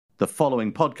The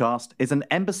following podcast is an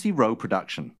Embassy Row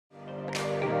production.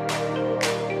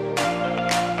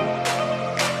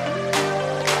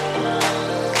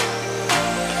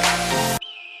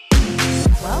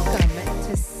 Welcome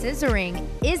to Scissoring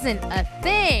Isn't a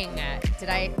Thing. Did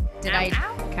I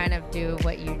kind of do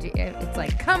what you do? It's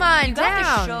like, come on you down.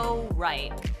 got the show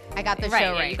right. I got the right,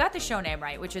 show yeah, right. You got the show name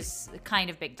right, which is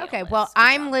kind of big deal. Okay, Liz. well, Good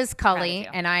I'm job. Liz Proud of Cully, you.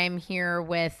 and I'm here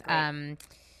with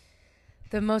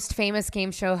the most famous game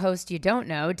show host you don't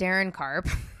know, Darren Karp.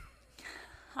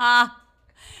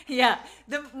 Yeah,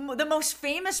 the most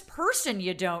famous person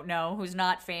you don't know who's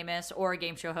not famous or a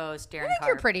game show host, Darren I think Karp.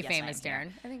 you're pretty Yes, famous, I'm here.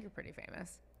 Darren. I think you're pretty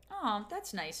famous. Oh,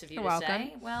 that's nice of you You're to welcome.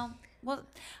 say. Well,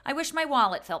 I wish my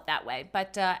wallet felt that way.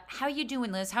 But how you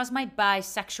doing, Liz? How's my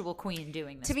bisexual queen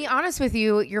doing this To be week? honest with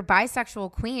you, your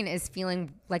bisexual queen is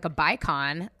feeling like a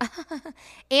bicon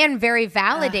and very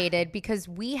validated because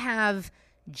we have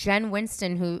Jen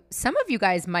Winston, who some of you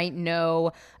guys might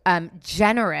know.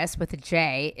 Generous with a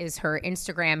J is her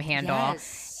Instagram handle.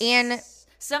 Yes. And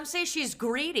some say she's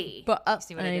greedy. but You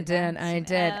see what I there?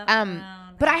 did.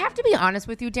 But I have to be honest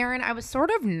with you, Darren. I was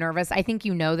sort of nervous. I think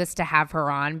you know this, to have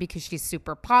her on because she's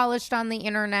super polished on the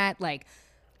internet. Like,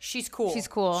 She's cool. she's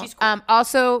cool. She's cool.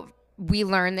 Also, we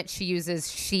learned that she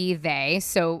uses she, they.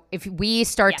 So if we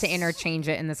start to Yes. interchange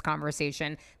it in this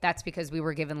conversation, that's because we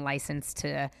were given license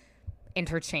to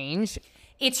interchange.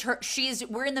 It's her.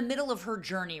 We're in the middle of her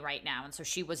journey right now, and so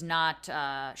she was not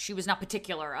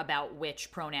particular about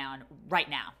which pronoun right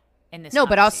now in this. No,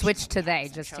 but I'll conversation. switch to Yeah, they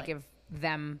just to essentially. give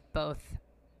them both,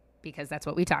 because that's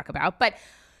what we talk about. But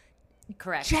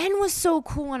Correct. Jen was so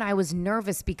cool, and I was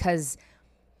nervous because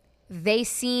they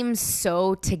seem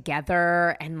so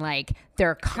together, and like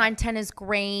their content is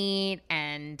great,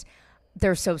 and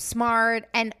they're so smart.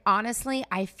 And honestly,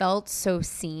 I felt so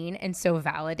seen and so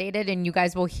validated. And you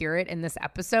guys will hear it in this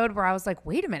episode where I was like,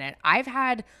 wait a minute, I've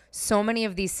had so many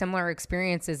of these similar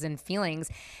experiences and feelings.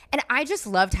 And I just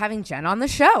loved having Jen on the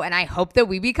show. And I hope that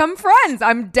we become friends.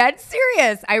 I'm dead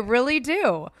serious. I really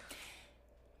do.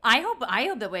 I hope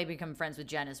that we become friends with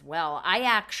Jen as well. I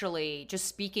actually, just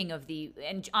speaking of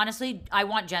and honestly, I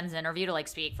want Jen's interview to like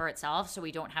speak for itself, so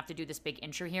we don't have to do this big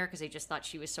intro here, because I just thought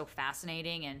she was so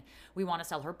fascinating and we want to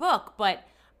sell her book. But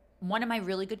one of my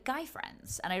really good guy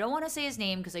friends, and I don't want to say his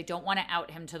name because I don't want to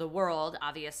out him to the world,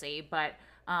 obviously, but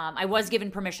I was given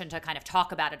permission to kind of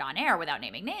talk about it on air without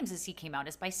naming names, as he came out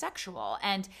as bisexual.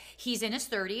 And he's in his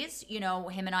 30s. You know,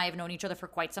 him and I have known each other for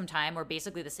quite some time. We're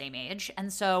basically the same age.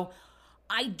 And so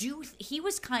he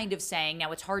was kind of saying,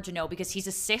 now it's hard to know because he's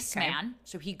a cis man,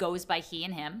 so he goes by he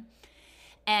and him.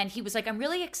 And he was like, I'm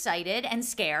really excited and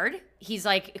scared. He's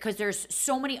like, because there's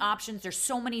so many options, there's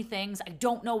so many things. I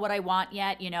don't know what I want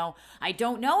yet. You know, I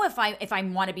don't know if I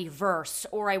want to be verse,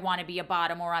 or I want to be a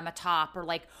bottom, or I'm a top, or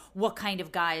like what kind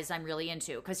of guys I'm really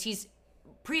into. Because he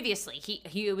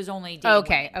was only dating women,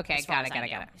 Okay. as far Got as it. I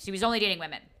knew. So he was only dating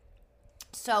women.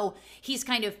 So he's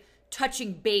kind of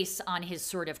touching base on his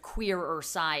sort of queerer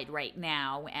side right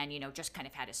now, and, you know, just kind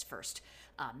of had his first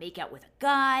make out with a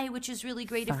guy, which is really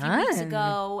great, a few weeks Fun.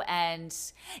 ago. And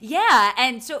yeah,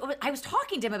 and so I was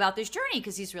talking to him about this journey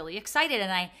because he's really excited,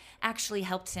 and I actually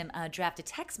helped him draft a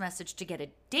text message to get a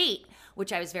date,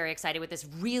 which I was very excited with, this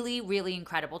really, really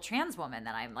incredible trans woman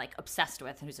that I'm like obsessed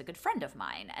with, who's a good friend of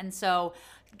mine. And so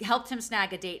helped him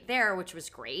snag a date there, which was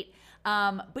great.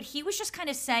 But he was just kind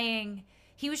of saying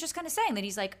that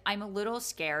he's like, I'm a little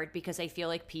scared because I feel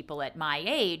like people at my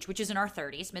age, which is in our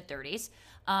 30s, mid 30s,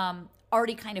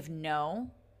 already kind of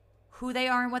know who they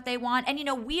are and what they want. And, you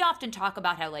know, we often talk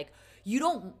about how, like,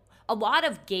 a lot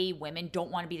of gay women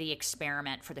don't want to be the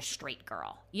experiment for the straight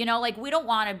girl. You know, like, we don't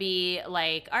want to be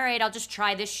like, all right, I'll just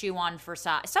try this shoe on for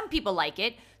size. Some people like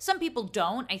it. Some people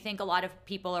don't. I think a lot of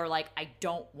people are like, I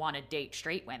don't want to date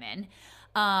straight women.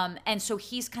 And so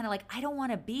he's kind of like, I don't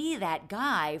want to be that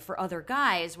guy for other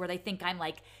guys where they think I'm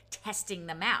like testing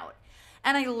them out.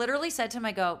 And I literally said to him,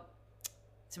 I go,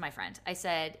 to my friend, I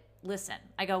said, listen,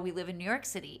 I go, we live in New York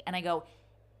City. And I go,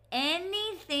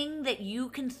 anything that you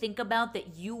can think about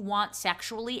that you want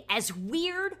sexually, as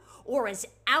weird or as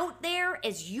out there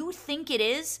as you think it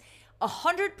is,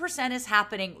 100% is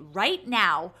happening right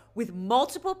now with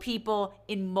multiple people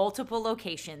in multiple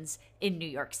locations in New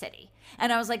York City.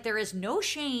 And I was like, there is no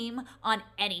shame on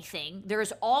anything.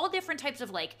 There's all different types of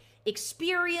like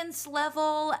experience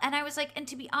level. And I was like, and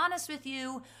to be honest with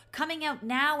you, coming out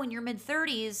now in your mid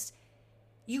 30s,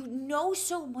 you know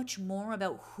so much more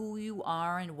about who you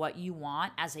are and what you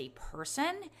want as a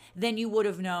person than you would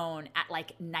have known at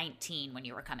like 19 when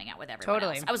you were coming out with everyone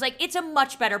else. I was like, it's a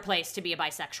much better place to be a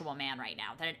bisexual man right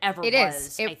now than it ever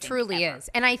was. It truly is.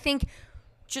 And I think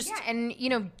Just Yeah,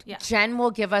 and Jen will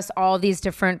give us all these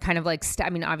different kind of like I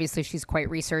mean, obviously she's quite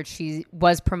researched. She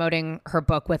was promoting her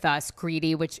book with us,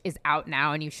 Greedy, which is out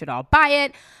now and you should all buy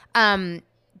it.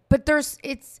 But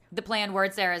it's the play on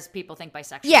words there is people think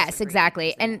bisexual. Yes,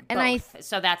 exactly. And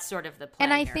so that's sort of the play.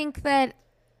 And I think that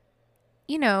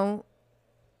you're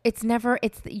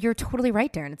totally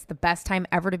right, Darren. It's the best time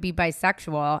ever to be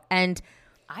bisexual. And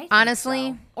I think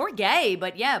honestly, so. Or gay,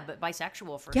 but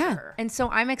bisexual for sure. And so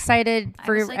I'm excited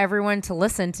for everyone to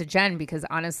listen to Jen because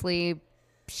honestly,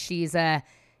 she's a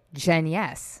Jen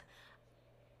yes.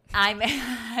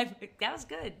 That was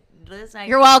good, Liz.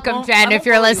 You're welcome, Jen, if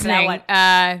you're listening.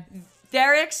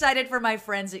 Very excited for my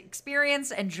friend's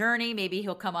experience and journey. Maybe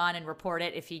he'll come on and report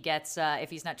it if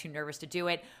he's not too nervous to do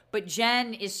it. But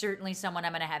Jen is certainly someone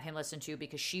I'm going to have him listen to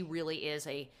because she really is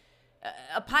a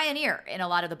pioneer in a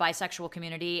lot of the bisexual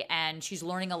community, and she's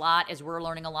learning a lot as we're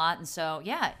learning a lot. And so,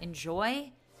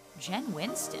 enjoy Jen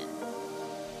Winston.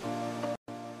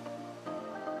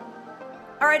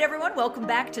 All right, everyone, welcome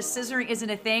back to Scissoring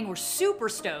Isn't a Thing. We're super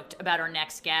stoked about our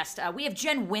next guest. We have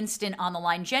Jen Winston on the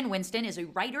line. Jen Winston is a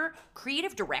writer,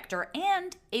 creative director,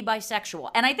 and a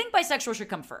bisexual. And I think bisexual should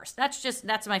come first.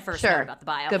 That's my first note about the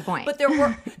bio. Good point. But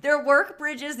their work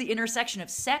bridges the intersection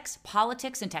of sex,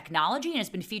 politics, and technology, and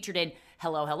has been featured in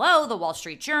Hello, Hello, The Wall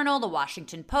Street Journal, The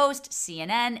Washington Post,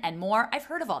 CNN, and more. I've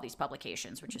heard of all these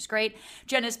publications, which is great.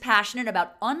 Jen is passionate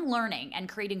about unlearning and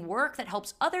creating work that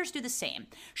helps others do the same.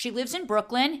 She lives in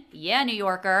Brooklyn, New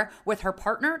Yorker, with her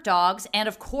partner, dogs, and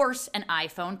of course, an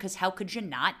iPhone, because how could you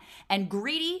not? And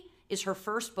Greedy is her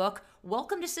first book.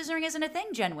 Welcome to Scissoring Isn't a Thing,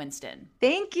 Jen Winston.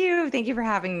 Thank you. Thank you for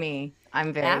having me.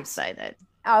 I'm very excited.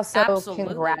 Also, Absolutely.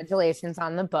 Congratulations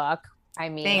on the book. I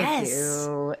mean, thank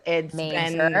you. It's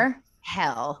been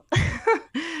hell.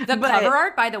 The cover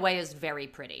art, by the way, is very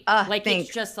pretty. Thanks.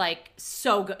 It's just like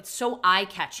so good, so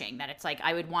eye-catching that it's like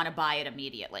I would want to buy it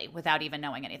immediately without even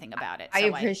knowing anything about it. So I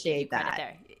appreciate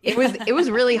that. It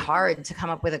was really hard to come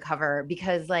up with a cover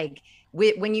because like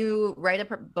when you write a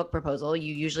book proposal,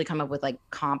 you usually come up with like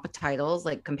comp titles,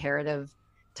 like comparative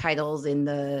titles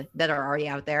that are already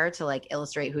out there to like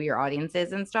illustrate who your audience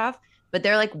is and stuff. But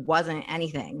there like wasn't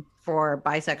anything for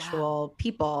bisexual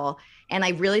people. And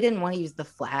I really didn't want to use the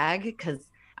flag because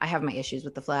I have my issues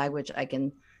with the flag, which I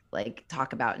can like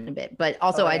talk about in a bit. But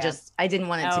also I didn't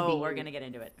want it to be we're gonna get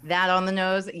into it. That on the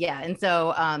nose. Yeah. And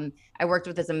so I worked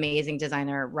with this amazing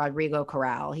designer, Rodrigo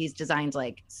Corral. He's designed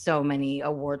like so many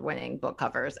award-winning book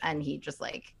covers and he just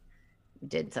like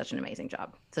did such an amazing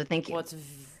job. So thank you. Well, it's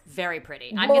very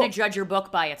pretty. I'm going to judge your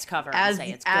book by its cover and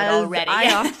say it's good already.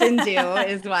 I often do,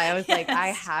 is why I was like, I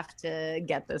have to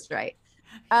get this right.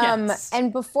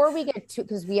 And before we get to,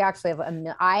 because we actually have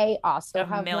I also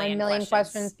have 1 million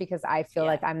questions because I feel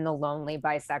like I'm the lonely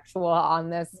bisexual on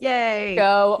this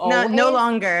show. No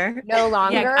longer.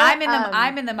 Yeah,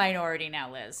 I'm in the minority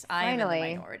now, Liz. I'm in the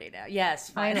minority now.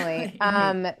 Yes, finally.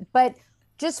 But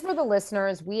just for the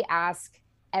listeners, we ask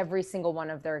every single one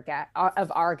of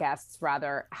our guests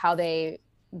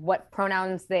what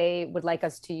pronouns they would like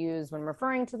us to use when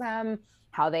referring to them,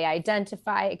 how they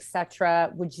identify, etc.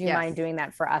 Would you mind doing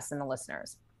that for us and the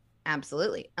listeners?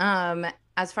 Absolutely.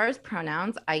 As far as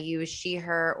pronouns, I use she,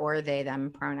 her, or they,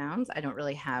 them pronouns. I don't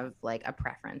really have like a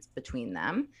preference between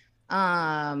them.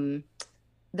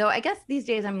 Though I guess these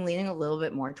days I'm leaning a little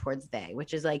bit more towards they,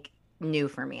 which is like new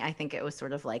for me. I think it was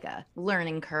sort of like a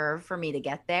learning curve for me to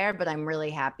get there, but I'm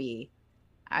really happy.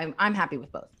 I'm happy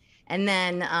with both. And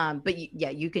then,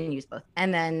 you can use both.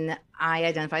 And then I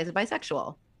identify as a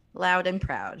bisexual, loud and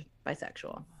proud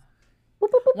bisexual.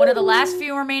 One of the last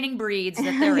few remaining breeds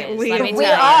that there is. we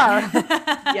are.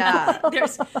 Yeah.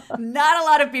 There's not a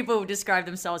lot of people who describe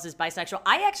themselves as bisexual.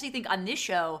 I actually think on this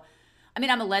show, I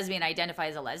mean, I'm a lesbian, I identify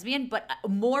as a lesbian, but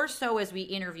more so as we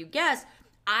interview guests,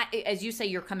 as you say,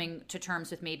 you're coming to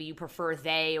terms with maybe you prefer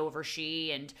they over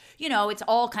she, and it's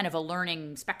all kind of a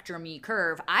learning spectrum-y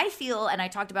curve. I feel, and I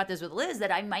talked about this with Liz,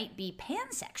 that I might be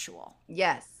pansexual.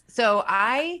 Yes. So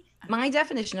my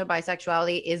definition of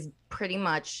bisexuality is pretty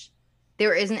much,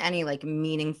 there isn't any like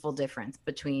meaningful difference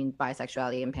between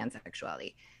bisexuality and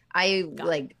pansexuality. I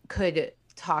could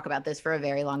talk about this for a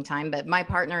very long time, but my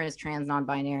partner is trans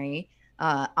non-binary.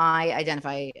 I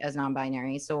identify as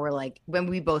non-binary. So we're like, when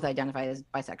we both identify as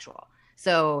bisexual.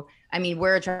 So, I mean,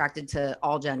 we're attracted to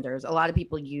all genders. A lot of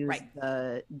people use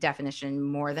the definition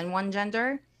more than one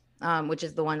gender, which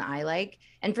is the one I like.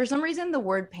 And for some reason, the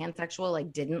word pansexual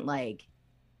like didn't like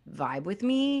vibe with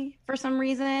me for some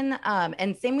reason.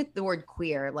 And same with the word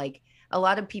queer. Like a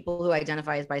lot of people who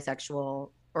identify as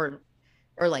bisexual or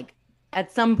like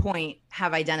at some point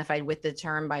have identified with the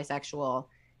term bisexual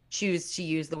choose to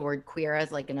use the word queer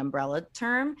as like an umbrella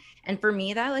term. And for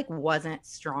me, that like wasn't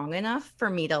strong enough for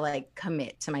me to like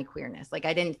commit to my queerness. Like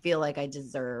I didn't feel like I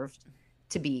deserved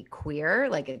to be queer.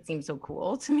 Like it seemed so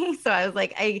cool to me. So I was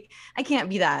like, I can't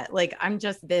be that. Like I'm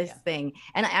just this thing.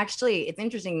 And actually, it's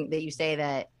interesting that you say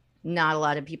that not a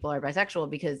lot of people are bisexual,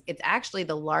 because it's actually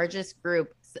the largest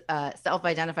group,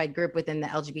 self-identified group within the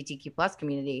LGBTQ plus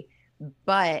community.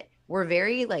 But we're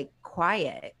very like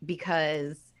quiet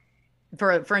because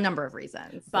for a number of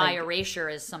reasons. Bi like, erasure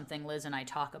is something Liz and I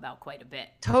talk about quite a bit.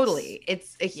 Totally.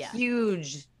 It's a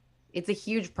huge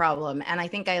problem. And I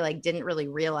think I like didn't really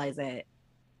realize it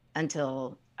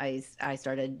until I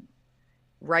started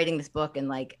writing this book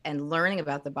and learning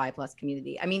about the bi plus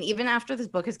community. I mean, even after this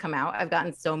book has come out, I've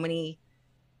gotten so many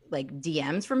like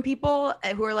DMs from people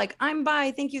who are like, I'm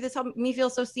bi, thank you, this helped me feel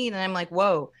so seen. And I'm like,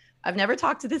 whoa, I've never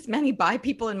talked to this many bi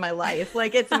people in my life.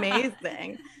 Like, it's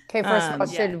amazing. Okay, first of all,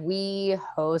 should we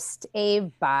host a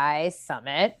bi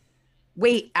summit?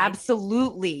 Wait,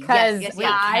 absolutely. Because yes,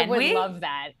 I would love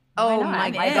that. Oh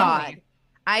my God.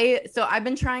 I've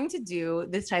been trying to do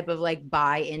this type of like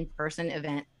bi in-person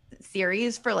event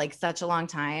series for like such a long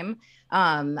time.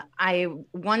 I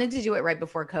wanted to do it right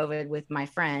before COVID with my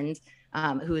friend,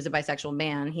 who is a bisexual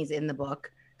man. He's in the book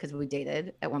because we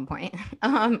dated at one point.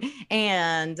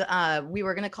 And we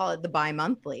were going to call it the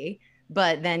Bi-Monthly,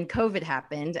 but then COVID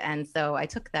happened. And so I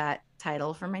took that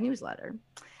title for my newsletter.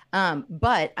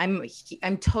 But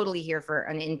I'm totally here for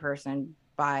an in-person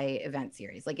bi event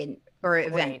series, like a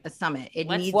summit.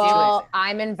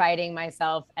 I'm inviting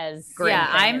myself as great. Yeah,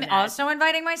 I'm also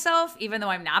inviting myself, even though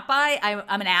I'm not bi.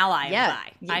 I'm an ally of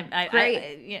bi. Yeah,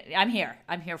 great. I'm here.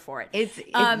 I'm here for it. It's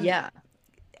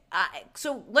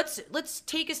so let's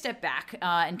take a step back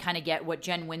and kind of get what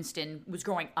Jen Winston was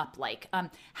growing up like.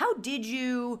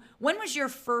 When was your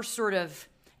first sort of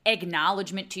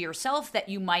acknowledgement to yourself that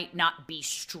you might not be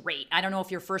straight? I don't know if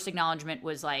your first acknowledgement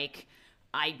was like,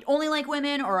 I only like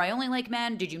women or I only like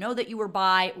men. Did you know that you were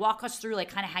bi? Walk us through like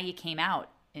kind of how you came out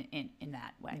in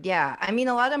that way. Yeah. I mean,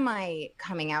 a lot of my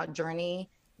coming out journey,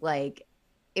 like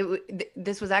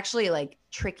this was actually like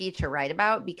tricky to write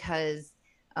about because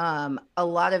a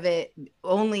lot of it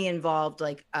only involved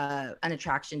like an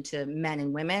attraction to men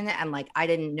and women. And like, I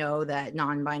didn't know that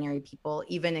non-binary people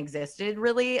even existed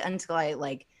really until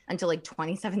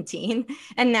 2017.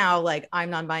 And now like I'm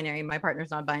non-binary, my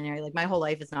partner's non-binary, like my whole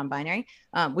life is non-binary,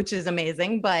 which is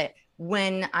amazing. But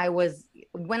when I was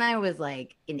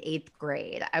like in 8th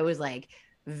grade, I was like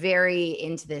very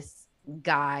into this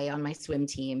guy on my swim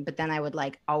team, but then I would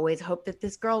like always hope that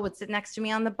this girl would sit next to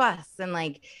me on the bus, and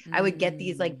like I would get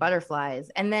these like butterflies.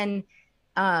 And then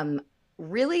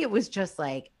really it was just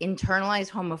like internalized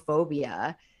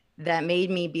homophobia that made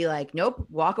me be like, nope,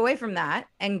 walk away from that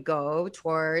and go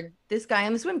toward this guy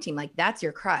on the swim team. Like, that's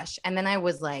your crush. And then I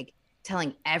was like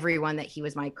telling everyone that he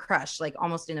was my crush, like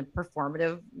almost in a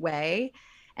performative way.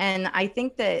 And I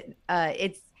think that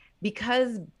it's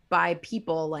because by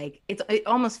people, like it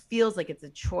almost feels like it's a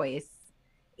choice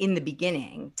in the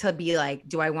beginning to be like,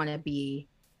 do I want to be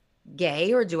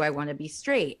gay or do I want to be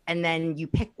straight? And then you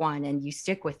pick one and you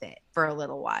stick with it for a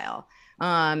little while.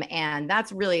 And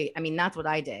that's really, I mean, that's what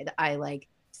I did. I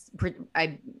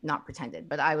not pretended,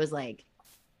 but I was like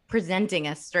presenting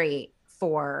as straight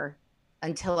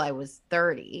until I was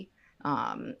 30.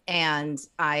 And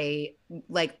I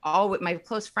like all my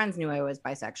close friends knew I was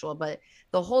bisexual, but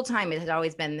the whole time it had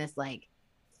always been this like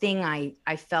thing.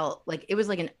 I felt like it was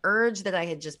like an urge that I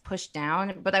had just pushed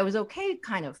down, but I was okay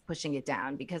kind of pushing it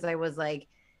down because I was like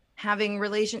having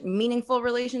meaningful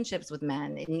relationships with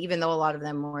men. And even though a lot of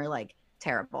them were like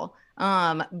terrible,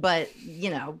 but you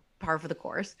know, par for the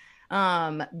course.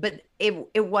 But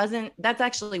it wasn't, that's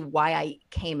actually why I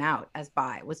came out as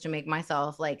bi, was to make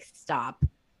myself like stop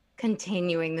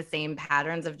continuing the same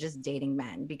patterns of just dating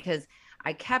men, because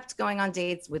I kept going on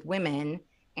dates with women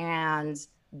and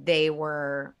they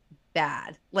were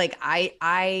bad. Like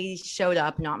I showed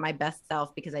up not my best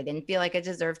self because I didn't feel like I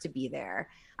deserved to be there.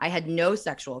 I had no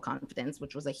sexual confidence,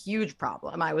 which was a huge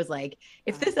problem. I was like,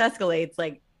 if this escalates,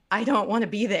 like I don't want to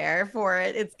be there for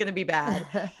it. It's going to be bad.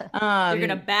 You're going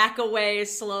to back away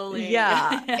slowly.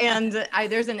 Yeah. And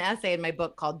there's an essay in my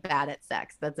book called Bad at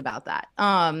Sex that's about that.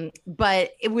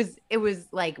 But it was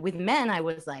like with men, I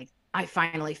was like, I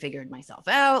finally figured myself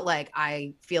out. Like,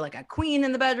 I feel like a queen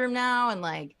in the bedroom now. And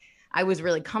like, I was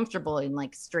really comfortable in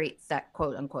like straight sex,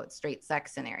 quote unquote, straight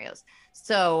sex scenarios.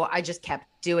 So I just kept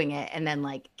doing it and then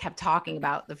like kept talking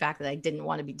about the fact that I didn't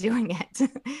want to be doing it.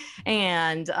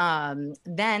 And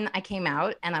then I came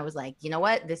out and I was like, you know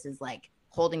what? This is like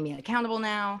holding me accountable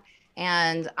now.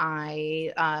 And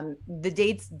the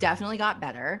dates definitely got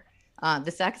better.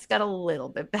 The sex got a little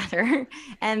bit better.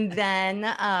 And then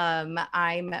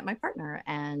I met my partner,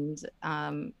 and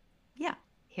yeah,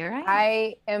 here I am.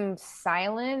 I am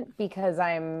silent because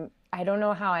I don't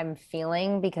know how I'm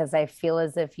feeling, because I feel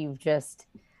as if you've just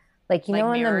like, you Like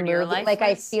know, in the mirrored your movie, life like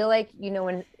I with- feel like, you know,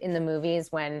 in the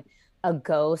movies when a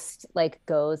ghost like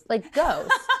goes like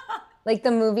ghost. Like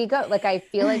the movie go, like I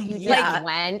feel like you just Yeah.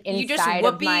 went You just inside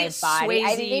of my Whoopi body.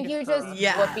 I think Swayze'd you just her.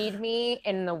 Yeah. whoopied me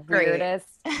in the Great. weirdest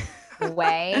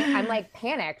way. I'm like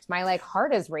panicked. My like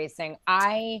heart is racing.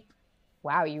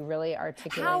 Wow, you really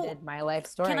articulated my life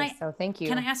story. So thank you.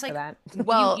 Can I ask, for like, that?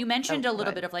 Well, you mentioned a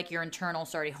little go bit of like your internal,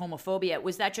 homophobia.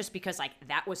 Was that just because like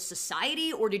that was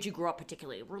society, or did you grow up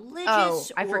particularly religious? Oh,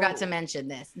 I forgot or- to mention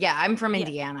this. Yeah, I'm from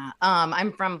Indiana.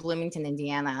 I'm from Bloomington,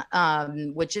 Indiana,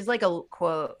 which is like a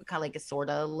quote, kind of like a sort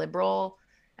of liberal.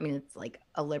 I mean, it's like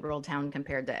a liberal town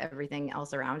compared to everything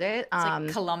else around it. It's like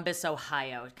Columbus,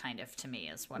 Ohio, kind of to me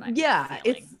is what I'm Yeah,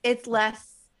 feeling. it's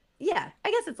less. Yeah, I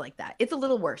guess it's like that. It's a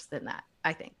little worse than that,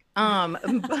 I think.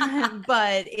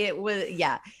 But it was,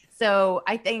 yeah. So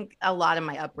I think a lot of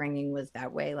my upbringing was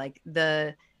that way. Like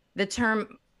the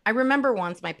term, I remember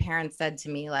once my parents said to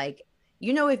me, like,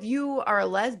 you know, if you are a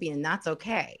lesbian, that's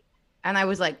okay. And I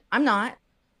was like, I'm not,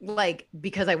 like,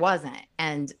 because I wasn't,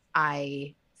 and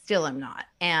I still am not.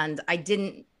 And I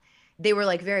didn't, they were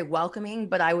like very welcoming,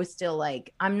 but I was still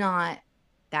like, I'm not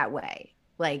that way.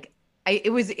 Like,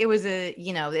 it was a,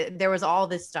 you know, there was all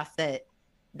this stuff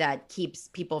that keeps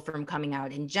people from coming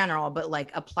out in general, but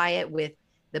like apply it with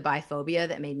the biphobia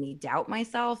that made me doubt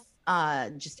myself,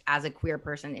 just as a queer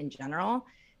person in general.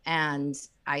 And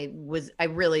I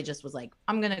really just was like,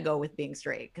 I'm going to go with being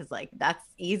straight, because like that's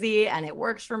easy and it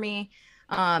works for me.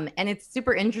 And it's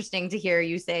super interesting to hear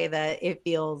you say that it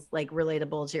feels like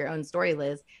relatable to your own story,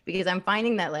 Liz, because I'm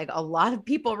finding that like a lot of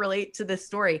people relate to this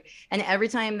story. And every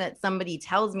time that somebody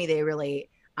tells me they relate,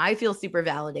 I feel super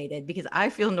validated because I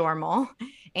feel normal.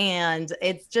 And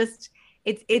it's just,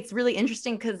 it's really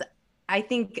interesting, because I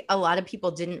think a lot of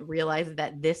people didn't realize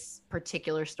that this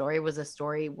particular story was a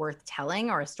story worth telling,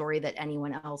 or a story that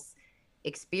anyone else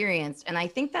experienced. And I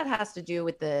think that has to do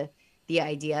with the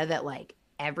idea that like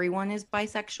everyone is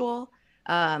bisexual.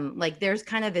 Like there's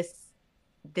kind of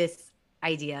this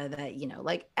idea that, you know,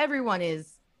 like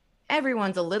everyone's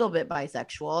a little bit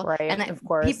bisexual, Right, and of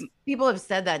course. people have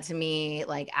said that to me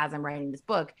like as I'm writing this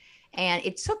book, and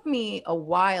it took me a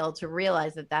while to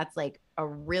realize that that's like a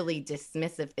really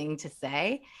dismissive thing to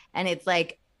say. And it's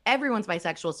like everyone's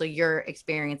bisexual, so your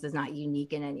experience is not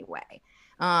unique in any way.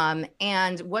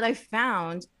 And what I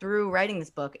found through writing this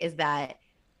book is that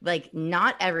like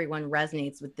not everyone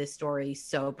resonates with this story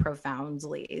so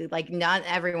profoundly. Like not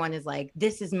everyone is like,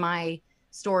 this is my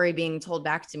story being told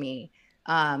back to me,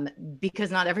 because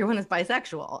not everyone is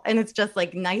bisexual. And it's just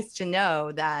like nice to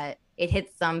know that it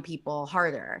hits some people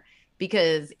harder,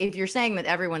 because if you're saying that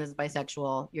everyone is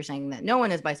bisexual, you're saying that no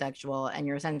one is bisexual, and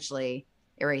you're essentially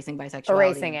erasing bisexuality.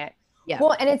 Erasing it. Yeah.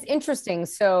 Well, and it's interesting.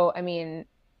 So, I mean,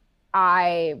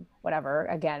 whatever,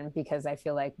 again, because I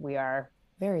feel like we are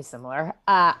very similar.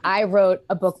 I wrote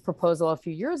a book proposal a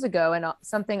few years ago, and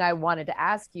something I wanted to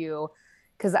ask you,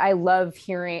 because I love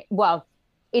hearing, well,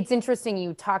 it's interesting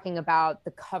you talking about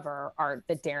the cover art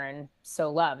that Darren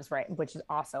so loves, right? Which is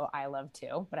also I love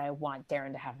too, but I want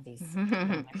Darren to have these.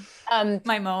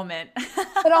 My moment.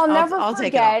 But I'll never I'll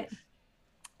take it forget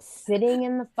sitting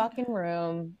in the fucking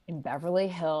room in Beverly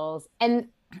Hills. And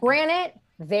granted,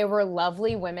 they were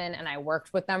lovely women, and I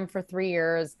worked with them for 3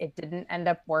 years. It didn't end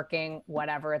up working,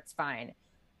 whatever, it's fine.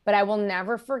 But I will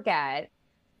never forget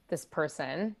this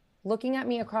person looking at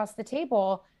me across the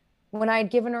table when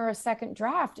I'd given her a second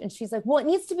draft. And she's like, well, it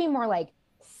needs to be more like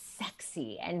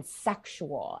sexy and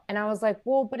sexual. And I was like,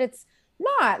 well, but it's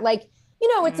not. Like,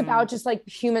 you know, it's about just like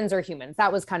humans are humans.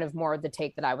 That was kind of more the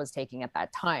take that I was taking at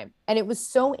that time. And it was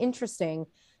so interesting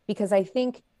because I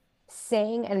think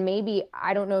saying, and maybe,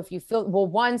 I don't know if you feel, well,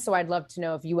 one, so I'd love to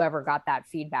know if you ever got that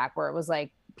feedback where it was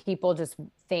like, people just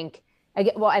think,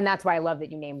 well, and that's why I love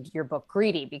that you named your book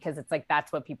Greedy, because it's like,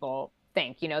 that's what people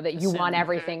think, you know, that you want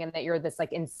everything and that you're this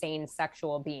like insane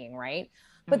sexual being, right?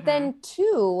 But then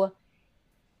two,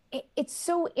 it's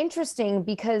so interesting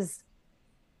because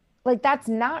like that's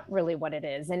not really what it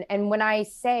is. And when I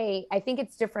say, I think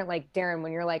it's different, like Darren,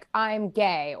 when you're like, I'm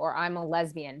gay or I'm a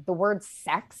lesbian, the word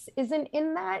sex isn't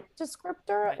in that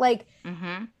descriptor, like,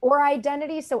 or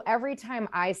identity. So every time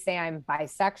I say I'm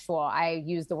bisexual, I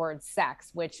use the word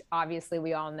sex, which obviously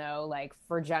we all know, like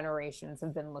for generations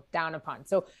have been looked down upon.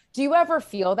 So do you ever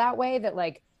feel that way, that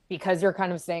like, because you're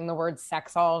kind of saying the word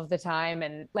sex all of the time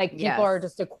and like people are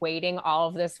just equating all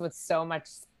of this with so much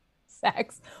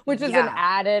sex, which is an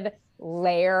added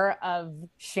layer of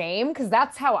shame, because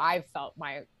that's how I've felt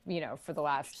for the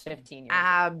last 15 years.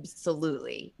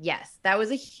 Absolutely. Yes. That was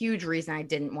a huge reason I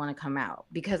didn't want to come out,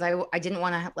 because I didn't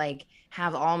want to like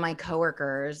have all my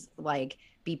coworkers like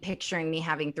be picturing me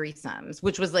having threesomes,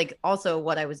 which was like also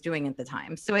what I was doing at the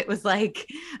time. So it was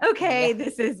like, okay,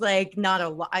 this is like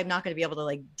I'm not going to be able to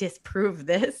like disprove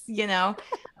this,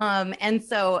 And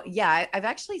so, yeah, I've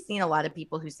actually seen a lot of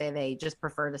people who say they just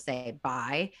prefer to say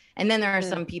bi. And then there are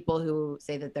some people who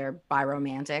say that they're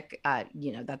biromantic.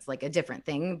 That's like a different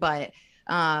thing. But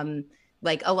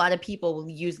like a lot of people will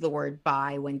use the word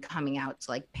bi when coming out to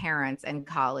like parents and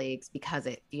colleagues because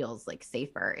it feels like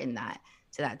safer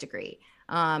to that degree.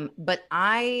 But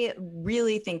I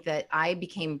really think that I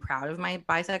became proud of my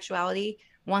bisexuality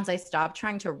once I stopped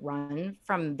trying to run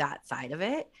from that side of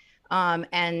it.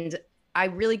 And I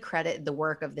really credit the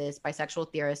work of this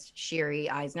bisexual theorist,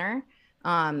 Shiri Eisner,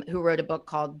 who wrote a book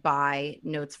called Bi: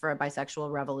 Notes for a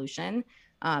Bisexual Revolution.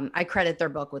 I credit their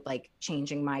book with like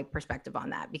changing my perspective on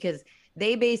that, because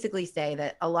they basically say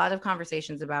that a lot of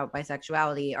conversations about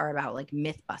bisexuality are about like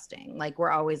myth busting. Like we're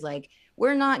always like,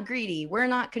 we're not greedy, we're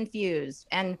not confused.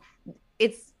 And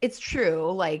it's true.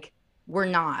 Like we're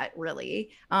not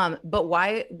really. But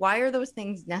why are those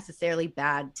things necessarily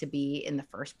bad to be in the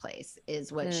first place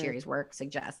is what Shiri's work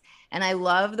suggests. And I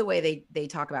love the way they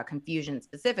talk about confusion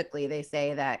specifically. They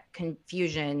say that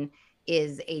confusion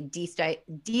is a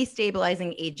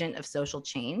destabilizing agent of social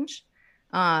change,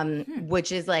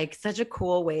 which is like such a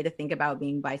cool way to think about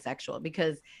being bisexual,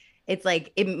 because it's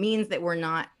like, it means that we're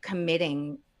not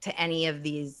committing to any of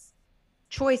these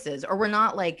choices, or we're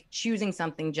not like choosing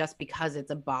something just because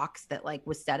it's a box that like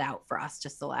was set out for us to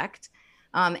select.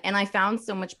 And I found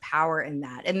so much power in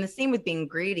that. And the same with being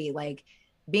greedy. Like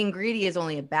being greedy is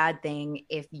only a bad thing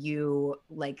if you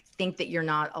like think that you're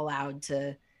not allowed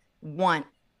to want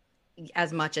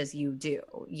as much as you do.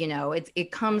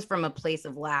 It comes from a place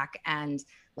of lack. And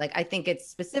like I think it's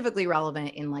specifically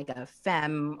relevant in like a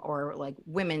femme or like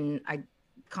women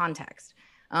context,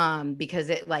 because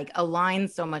it like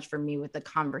aligns so much for me with the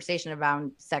conversation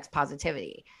around sex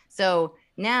positivity. So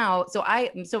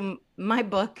my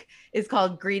book is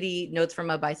called Greedy: Notes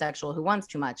from a Bisexual Who Wants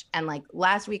Too Much. And like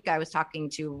last week I was talking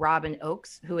to Robin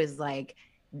Oakes, who is like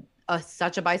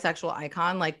such a bisexual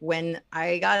icon. Like when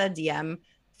I got a DM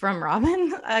from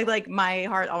Robin, I like my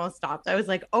heart almost stopped. I was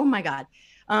like, oh my God,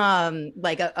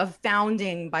 like a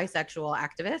founding bisexual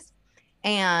activist.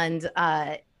 And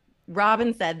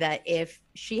Robin said that if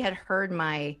she had heard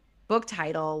my book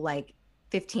title like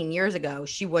 15 years ago,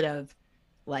 she would have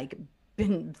like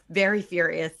been very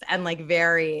furious and like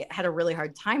had a really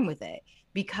hard time with it,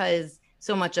 because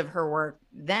so much of her work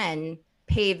then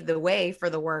paved the way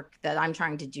for the work that I'm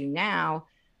trying to do now,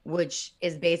 which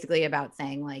is basically about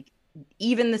saying like,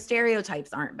 even the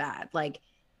stereotypes aren't bad. Like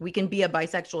we can be a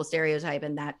bisexual stereotype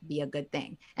and that be a good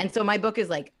thing. And so my book is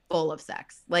like full of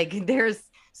sex. Like there's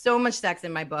so much sex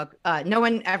in my book. No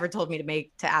one ever told me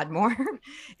to add more.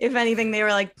 If anything, they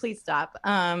were like, please stop.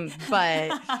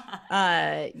 But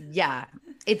yeah,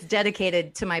 it's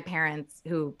dedicated to my parents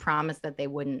who promised that they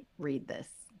wouldn't read this.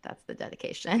 That's the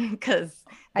dedication, because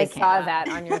I saw that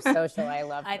on your social. I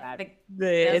love that.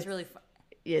 That was really fun.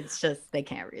 It's just they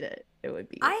can't read it. It would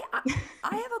be. I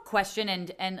have a question,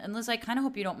 and Liz, I kind of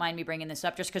hope you don't mind me bringing this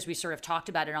up, just because we sort of talked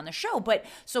about it on the show. But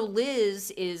so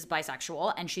Liz is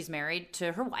bisexual, and she's married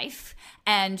to her wife.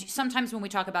 And sometimes when we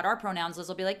talk about our pronouns, Liz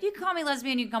will be like, "You can call me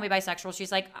lesbian, you can call me bisexual."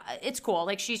 She's like, "It's cool."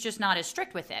 Like she's just not as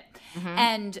strict with it.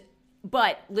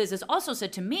 But Liz has also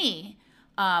said to me,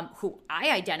 who I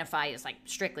identify as like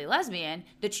strictly lesbian,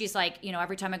 that she's like,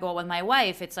 every time I go out with my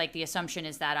wife, it's like the assumption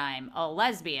is that I'm a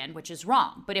lesbian, which is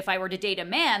wrong. But if I were to date a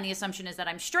man, the assumption is that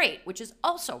I'm straight, which is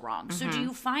also wrong. So do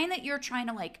you find that you're trying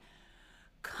to like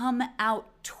come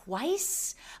out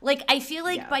twice? Like I feel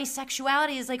like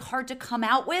bisexuality is like hard to come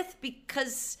out with,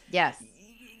 because yes,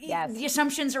 the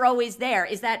assumptions are always there.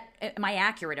 Am I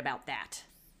accurate about that?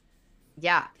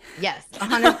 Yeah. Yes.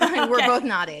 100%. We're both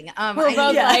nodding. We're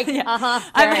both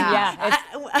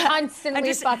it's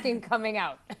constantly fucking coming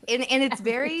out. And it's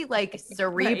very like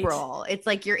cerebral. Right. It's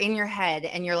like you're in your head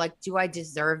and you're like, do I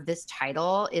deserve this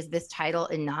title? Is this title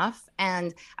enough?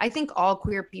 And I think all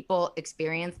queer people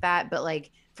experience that. But like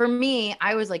for me,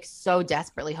 I was like so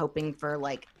desperately hoping for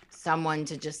like someone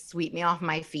to just sweep me off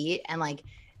my feet and like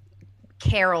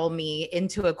carol me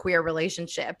into a queer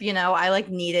relationship. I like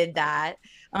needed that.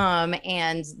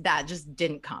 And that just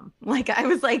didn't come. Like, I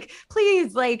was like,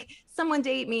 please, like someone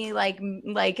date me,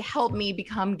 like help me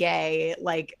become gay,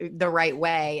 like the right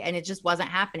way. And it just wasn't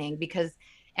happening, because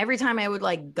every time I would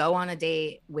like go on a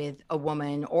date with a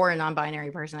woman or a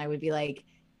non-binary person, I would be like,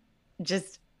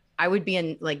 I would be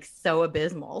in like so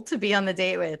abysmal to be on the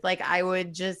date with. Like I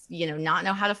would just, not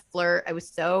know how to flirt. I was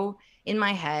so in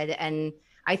my head. And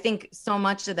I think so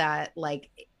much of that,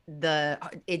 like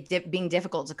being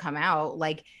difficult to come out,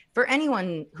 like for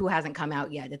anyone who hasn't come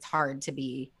out yet, it's hard to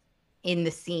be in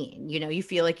the scene. You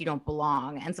feel like you don't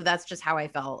belong. And so that's just how I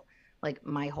felt like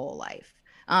my whole life.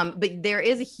 But there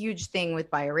is a huge thing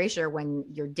with bi erasure when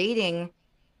you're dating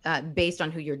based on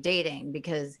who you're dating,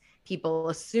 because people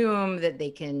assume that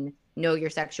they can know your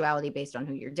sexuality based on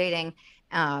who you're dating.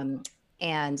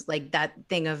 And like that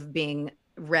thing of being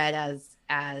read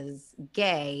as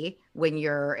gay when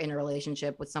you're in a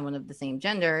relationship with someone of the same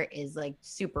gender is like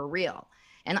super real.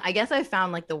 And I guess I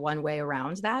found like the one way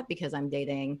around that, because I'm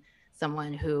dating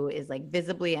someone who is like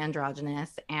visibly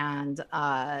androgynous and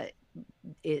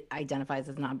it identifies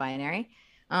as non-binary.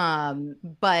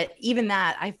 But even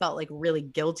that, I felt like really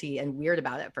guilty and weird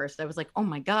about it at first. I was like, oh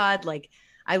my God, like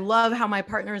I love how my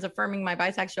partner is affirming my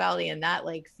bisexuality, and that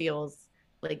like feels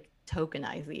like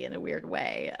tokenizing in a weird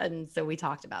way. And so we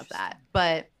talked about that.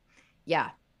 But yeah.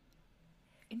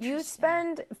 You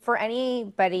spend, for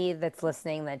anybody that's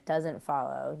listening that doesn't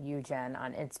follow you, Jen,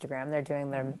 on Instagram, they're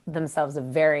doing themselves a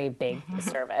very big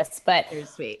service. But You're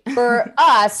sweet. For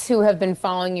us who have been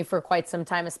following you for quite some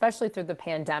time, especially through the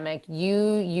pandemic,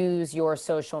 you use your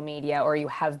social media, or you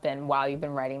have been while you've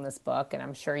been writing this book, and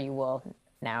I'm sure you will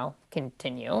now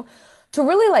continue, to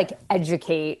really like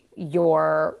educate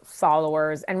your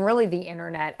followers and really the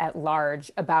internet at large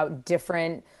about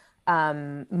different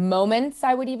moments,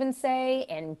 I would even say,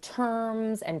 and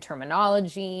terms and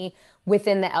terminology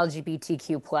within the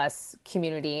LGBTQ plus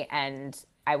community. And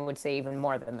I would say even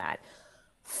more than that.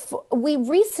 We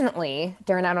recently,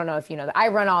 Darren, I don't know if you know that I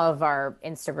run all of our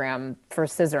Instagram for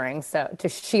Scissoring, so to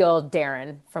shield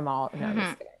Darren from all. No,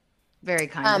 just kidding. Very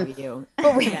kind of you.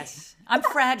 But Yes, I'm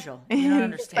fragile. You don't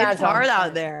understand. It's hard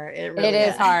out there. It really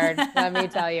is hard. Let me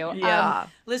tell you. Yeah.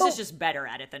 Liz is just better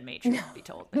at it than me, truth be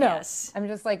told. But No, yes. I'm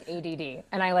just like ADD,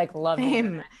 and I like love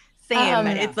Same.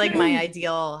 it. It's like my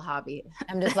ideal hobby.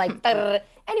 I'm just like,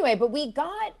 anyway, but we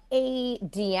got a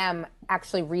DM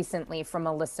actually recently from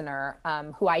a listener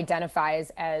who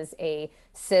identifies as a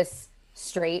cis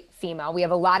straight female. We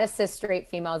have a lot of cis straight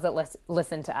females that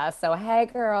listen to us. So, hey,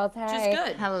 girls, hey. Which is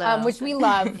good. Hello. Which we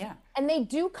love. Yeah. And they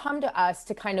do come to us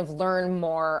to kind of learn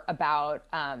more about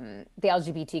the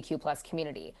LGBTQ plus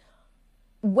community.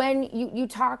 When you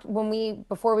talked,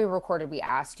 before we recorded, we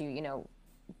asked you,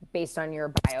 based on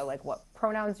your bio, like what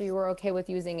pronouns you were okay with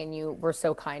using, and you were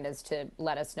so kind as to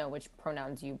let us know which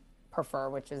pronouns you prefer,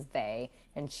 which is they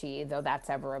and she, though that's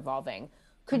ever evolving.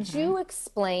 Could you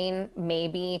explain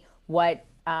maybe what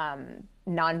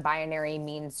non-binary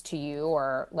means to you,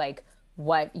 or like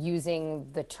what using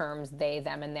the terms they,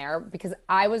 them, and their, because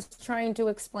I was trying to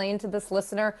explain to this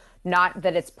listener, not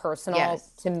that it's personal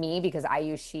to me because I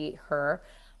use she, her,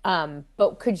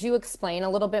 but could you explain a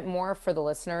little bit more for the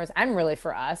listeners and really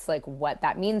for us, like what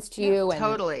that means to you? And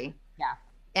totally. Yeah.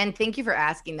 And thank you for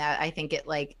asking that. I think it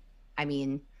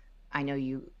I know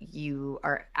you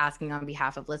are asking on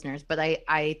behalf of listeners, but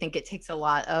I think it takes a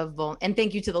lot of, and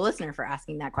thank you to the listener for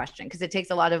asking that question, because it takes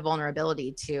a lot of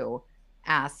vulnerability to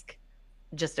ask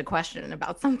just a question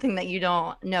about something that you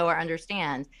don't know or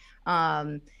understand.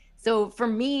 So for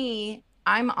me,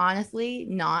 I'm honestly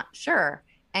not sure.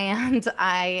 And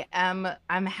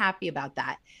I'm happy about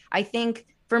that. I think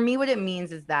for me, what it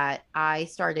means is that I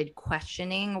started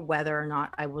questioning whether or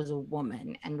not I was a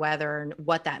woman, and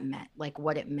what that meant, like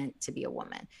what it meant to be a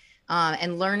woman,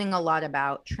 and learning a lot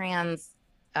about trans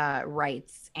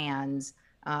rights and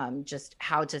just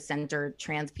how to center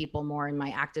trans people more in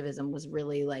my activism was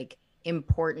really like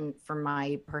important for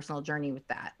my personal journey with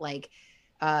that. Like,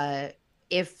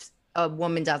 if a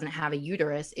woman doesn't have a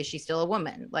uterus, is she still a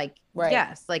woman? Like, right.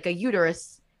 Yes, like a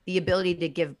uterus, the ability to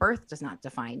give birth does not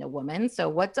define a woman. So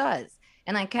what does?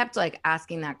 And I kept like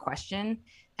asking that question.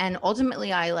 And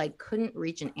ultimately I like couldn't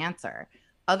reach an answer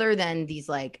other than these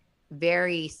like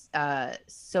very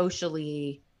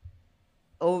socially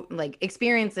like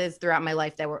experiences throughout my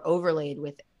life that were overlaid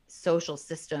with social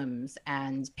systems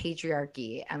and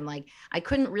patriarchy. And like, I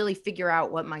couldn't really figure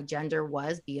out what my gender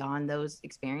was beyond those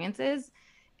experiences.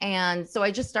 And so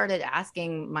I just started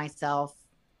asking myself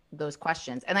those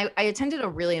questions. And I attended a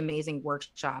really amazing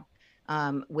workshop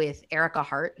with Erica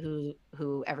Hart,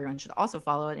 who everyone should also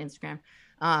follow on Instagram,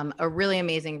 a really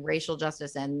amazing racial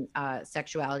justice and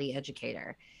sexuality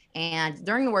educator. And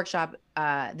during the workshop,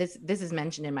 this is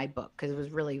mentioned in my book because it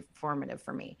was really formative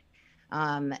for me.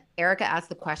 Erica asked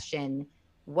the question,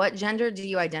 what gender do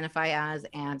you identify as,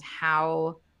 and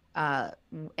how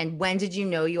and when did you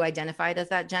know you identified as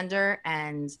that gender,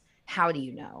 and how do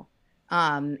you know?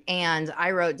 And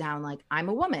I wrote down like, I'm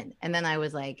a woman. And then I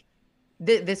was like,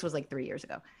 this was like 3 years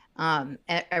ago.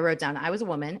 I wrote down I was a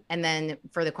woman. And then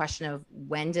for the question of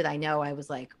when did I know, I was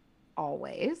like,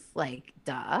 always, like,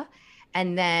 duh.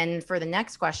 And then for the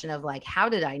next question of like, how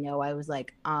did I know? I was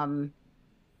like,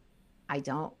 I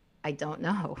don't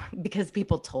know because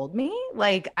people told me.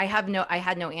 Like I had no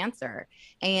answer.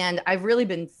 And I've really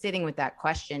been sitting with that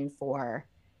question for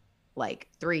like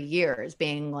 3 years,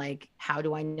 being like, how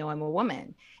do I know I'm a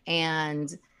woman?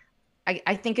 And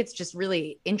I think it's just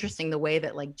really interesting the way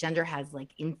that like gender has like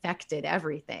infected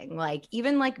everything, like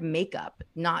even like makeup,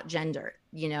 not gender,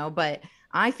 you know, but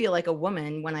I feel like a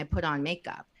woman when I put on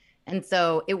makeup. And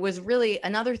so it was really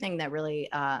another thing that really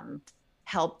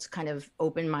helped kind of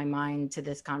open my mind to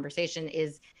this conversation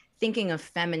is thinking of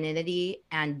femininity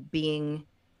and being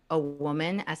a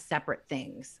woman as separate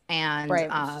things. And Right.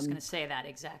 I was just going to say that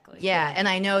exactly. yeah. And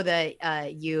I know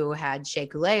that you had Shea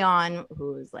Coulee on,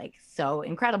 who's like so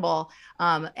incredible.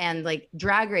 And like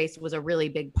Drag Race was a really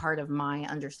big part of my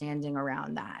understanding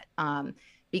around that.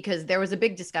 Because there was a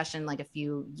big discussion like a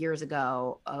few years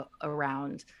ago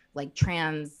around like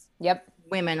trans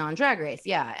women on Drag Race.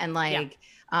 Yeah. And like,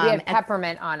 we had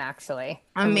Peppermint on actually.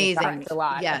 Amazing. And we talked a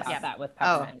lot about that with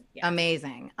Peppermint.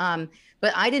 Amazing.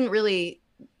 But I didn't really,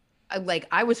 like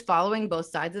I was following both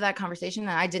sides of that conversation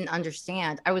and I didn't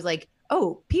understand. I was like,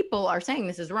 oh, people are saying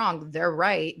this is wrong. They're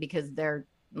right because they're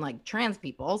like trans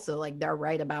people. So like they're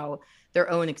right about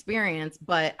their own experience,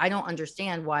 but I don't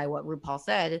understand why what RuPaul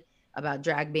said about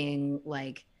drag being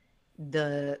like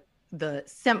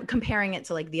comparing it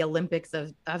to like the Olympics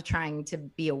of trying to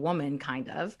be a woman kind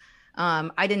of.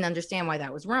 I didn't understand why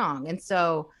that was wrong. And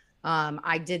so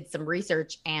I did some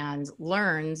research and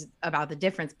learned about the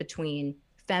difference between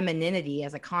femininity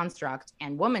as a construct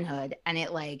and womanhood, and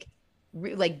it like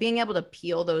being able to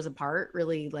peel those apart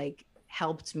really like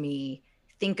helped me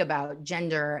think about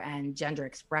gender and gender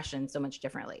expression so much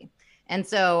differently. And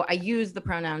so I use the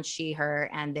pronouns she, her,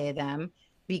 and they, them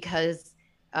because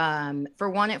for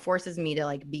one, it forces me to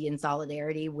like be in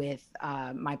solidarity with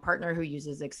my partner who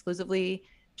uses exclusively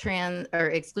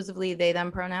they,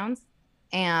 them pronouns.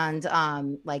 And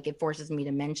like it forces me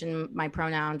to mention my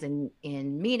pronouns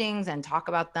in meetings and talk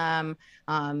about them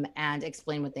and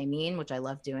explain what they mean, which I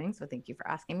love doing. So thank you for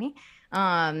asking me.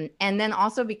 And then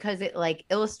also because it like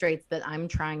illustrates that I'm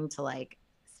trying to like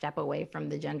step away from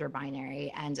the gender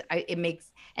binary, and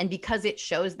because it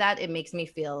shows that, it makes me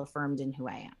feel affirmed in who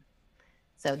I am.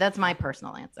 So that's my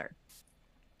personal answer.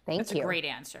 That's a great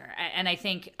answer. And I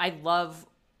think I love,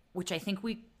 which I think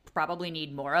we probably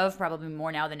need more of, probably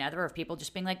more now than ever, of people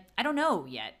just being like, I don't know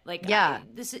yet. Like,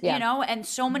 you know, and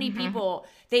so many people,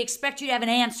 they expect you to have an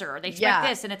answer. They expect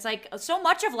this. And it's like, so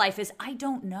much of life is, I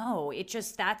don't know. It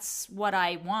just, that's what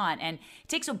I want. And it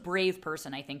takes a brave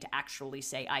person, I think, to actually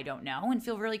say, I don't know, and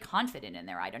feel really confident in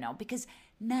their I don't know, because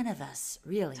none of us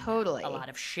really know a lot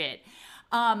of shit.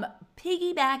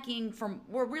 Piggybacking from,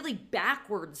 or really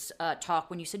backwards talk,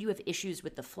 when you said you have issues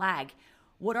with the flag,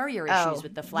 what are your issues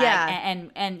with the flag? Yeah.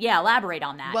 And elaborate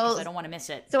on that, because I don't want to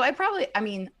miss it. So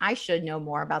I should know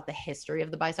more about the history of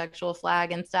the bisexual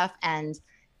flag and stuff. And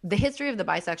the history of the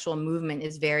bisexual movement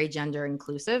is very gender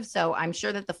inclusive. So I'm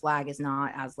sure that the flag is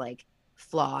not as like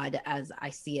flawed as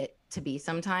I see it to be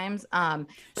sometimes. So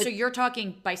you're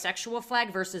talking bisexual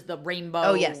flag versus the rainbow?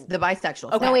 Oh yes, the bisexual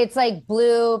flag. No, it's like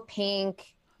blue,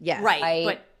 pink. Yes. Right.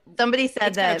 But somebody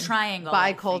said that triangle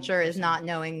biculture is not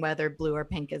knowing whether blue or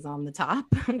pink is on the top,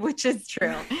 which is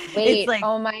true. Wait, it's like,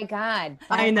 oh my God.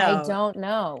 I know. I don't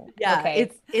know. Yeah,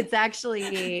 okay. It's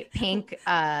actually pink,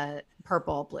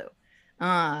 purple, blue.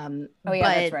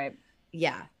 That's right.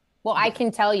 Yeah. Well, I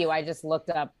can tell you, I just looked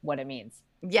up what it means.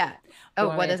 Yeah.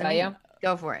 Oh, what does it mean?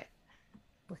 Go for it.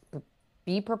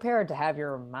 Be prepared to have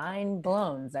your mind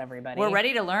blown, everybody. We're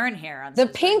ready to learn here. The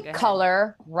pink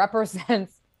color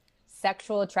represents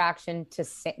sexual attraction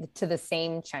to the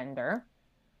same gender.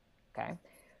 Okay.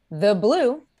 The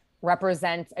blue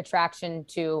represents attraction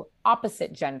to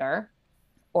opposite gender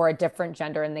or a different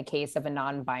gender in the case of a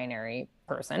non-binary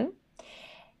person.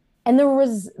 And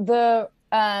the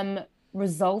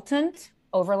resultant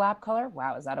overlap color,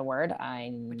 wow, is that a word?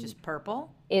 Which is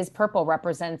purple? Is purple,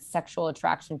 represents sexual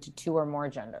attraction to two or more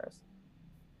genders.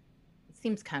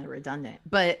 Seems kind of redundant,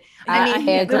 but I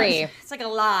agree. It's like a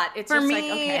lot. It's for just me.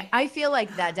 Like, okay. I feel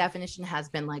like that definition has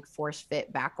been like force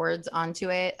fit backwards onto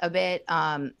it a bit,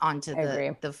 onto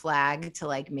the flag to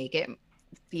like make it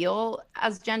feel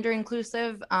as gender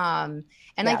inclusive. And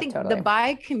I think the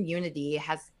bi community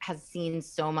has seen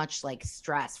so much like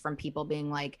stress from people being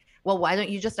like, well, why don't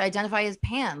you just identify as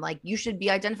pan? Like you should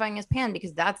be identifying as pan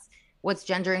because that's what's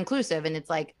gender inclusive. And it's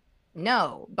like,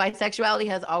 no, bisexuality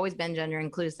has always been gender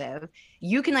inclusive.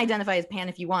 You can identify as pan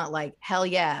if you want. Like, hell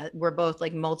yeah, we're both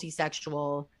like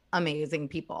multisexual, amazing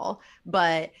people,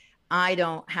 but I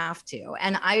don't have to.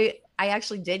 And I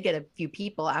actually did get a few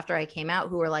people after I came out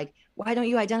who were like, why don't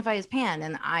you identify as pan?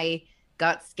 And I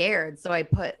got scared. So I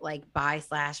put like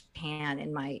bi/pan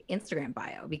in my Instagram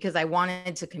bio because I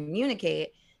wanted to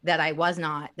communicate that it was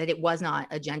not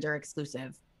a gender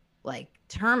exclusive like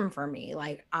term for me.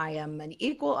 Like, I am an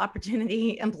equal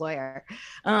opportunity employer.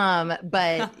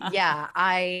 But yeah,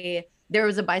 there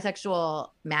was a bisexual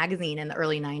magazine in the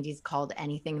early 90s called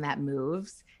Anything That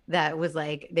Moves that was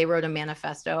like, they wrote a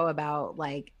manifesto about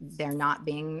like there not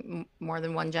being more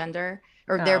than one gender,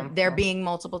 or there being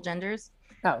multiple genders.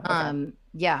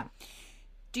 Yeah.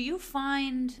 Do you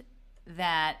find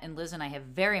that, and Liz and I have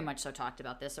very much so talked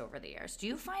about this over the years, do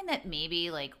you find that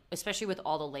maybe like, especially with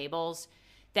all the labels,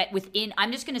 that within,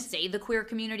 I'm just going to say the queer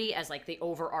community as like the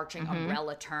overarching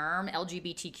umbrella term,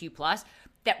 LGBTQ plus,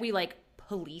 that we like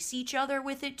police each other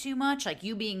with it too much? Like,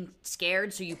 you being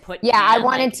scared, so you put you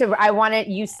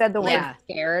said the word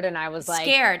scared, and I was like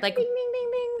scared, like ding, ding,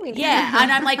 ding, ding. Yeah. And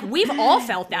I'm like, we've all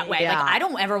felt that way. Yeah. Like, I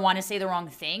don't ever want to say the wrong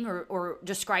thing or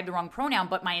describe the wrong pronoun,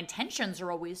 but my intentions are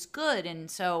always good.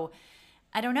 And so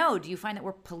I don't know, do you find that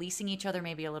we're policing each other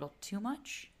maybe a little too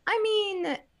much? I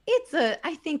mean,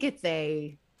 I think it's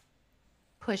a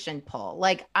push and pull.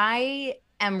 Like, I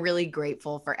am really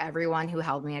grateful for everyone who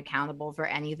held me accountable for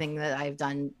anything that I've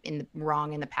done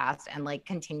wrong in the past and like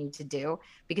continue to do,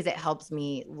 because it helps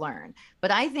me learn.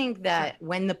 But I think that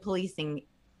when the policing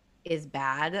is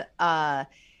bad,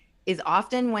 is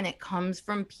often when it comes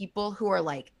from people who are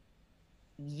like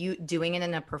you doing it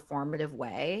in a performative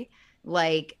way.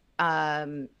 Like,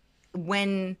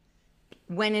 when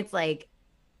it's like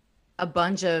a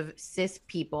bunch of cis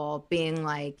people being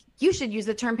like, you should use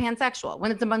the term pansexual,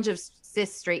 when it's a bunch of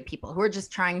cis straight people who are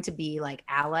just trying to be like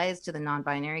allies to the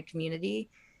non-binary community.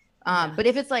 But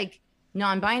if it's like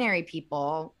non-binary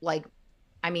people, like,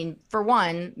 I mean, for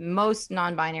one, most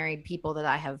non-binary people that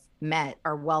I have met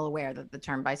are well aware that the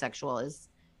term bisexual is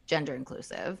gender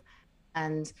inclusive.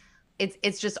 And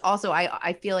it's just also,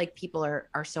 I feel like people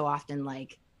are so often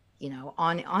like, you know,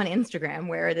 on Instagram,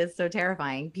 where it is so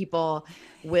terrifying, people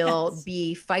will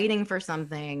be fighting for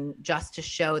something just to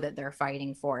show that they're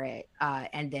fighting for it,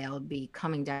 and they'll be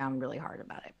coming down really hard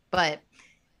about it. But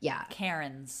yeah,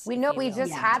 Karens. We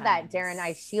just had that, Darren.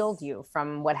 I shield you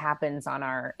from what happens on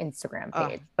our Instagram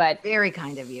page, but very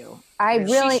kind of you.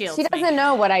 She doesn't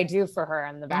know what I do for her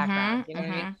in the background. You know what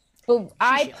I mean? But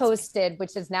I posted,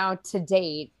 which is now to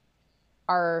date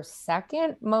our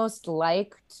second most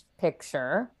liked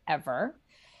picture ever,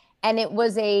 and it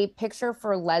was a picture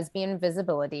for Lesbian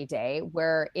Visibility Day,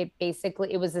 where it's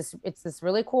this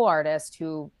really cool artist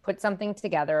who put something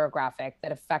together, a graphic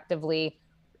that effectively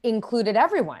included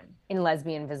everyone in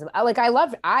lesbian visibility. Like, I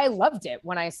loved it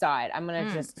when I saw it. I'm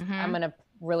gonna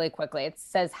really quickly, it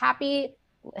says happy,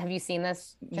 have you seen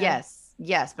this, Jen?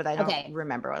 Yes, but I don't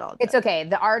remember what all. It's okay.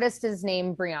 The artist is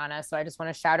named Brianna, so I just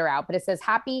want to shout her out. But it says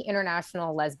Happy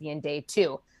International Lesbian Day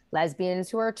to lesbians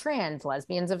who are trans,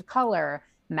 lesbians of color,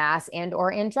 mass and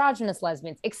or androgynous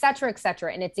lesbians, et cetera,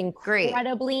 and it's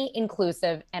incredibly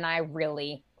inclusive, and I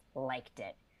really liked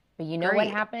it. But you know what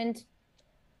happened?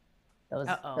 Those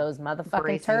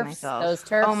motherfucking TERFs, those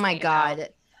TERFs. Oh my God.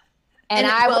 And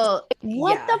I was like,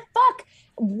 what the fuck?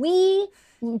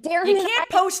 Darren, you can't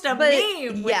post a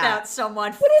meme without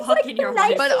someone fucking your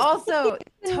wife. But also,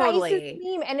 totally.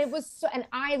 Meme. And it was and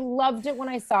I loved it when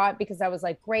I saw it, because I was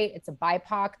like, great, it's a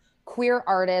BIPOC queer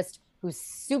artist who's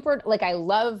super, like, I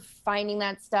love finding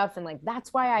that stuff. And like,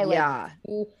 that's why I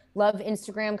love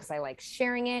Instagram, because I like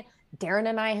sharing it. Darren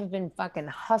and I have been fucking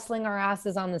hustling our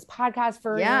asses on this podcast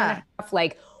for a year and a half.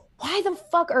 Like, why the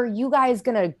fuck are you guys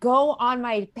gonna go on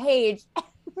my page?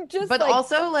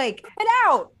 Also like it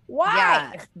out. Why?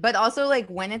 Yeah. But also, like,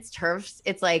 when it's TERFs,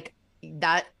 it's like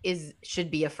that should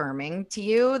be affirming to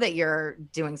you that you're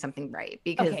doing something right,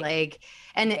 because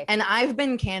and I've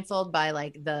been canceled by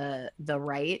like the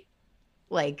right.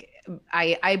 Like,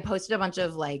 I posted a bunch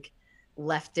of like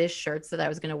leftist shirts that I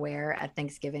was gonna wear at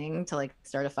Thanksgiving to like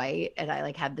start a fight, and I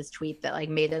like had this tweet that like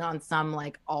made it on some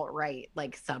like alt-right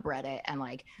like subreddit, and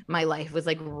like my life was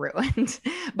like ruined.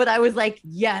 But I was like,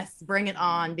 yes, bring it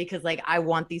on, because like I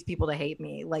want these people to hate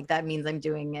me. Like, that means I'm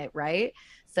doing it right.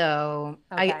 So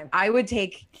I would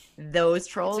take those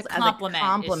trolls as a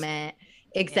compliment,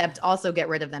 except also get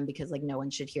rid of them, because like no one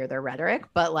should hear their rhetoric.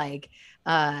 But like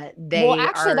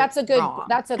that's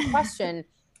a question.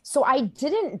 So I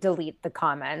didn't delete the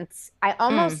comments. I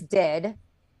almost did,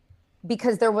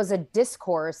 because there was a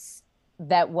discourse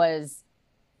that was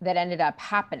that ended up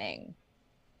happening.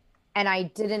 And I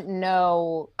didn't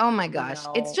know. Oh my gosh.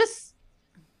 It's just,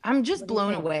 I'm just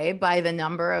blown think? away by the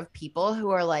number of people who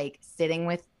are like sitting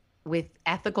with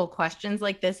ethical questions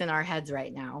like this in our heads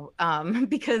right now.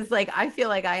 Because like, I feel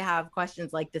like I have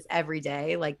questions like this every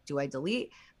day. Like, do I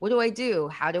delete? What do I do?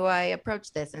 How do I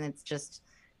approach this? And it's just,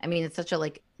 I mean, it's such a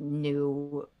like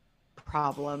new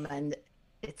problem and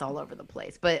it's all over the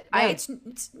place. But it's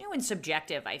new and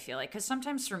subjective, I feel like, because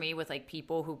sometimes for me with like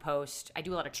people who post, I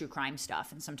do a lot of true crime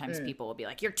stuff, and sometimes people will be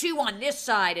like, you're too on this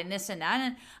side and this and that,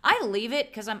 and I leave it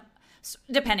because I'm,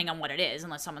 depending on what it is,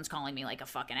 unless someone's calling me like a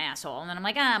fucking asshole, and then I'm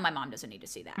like, my mom doesn't need to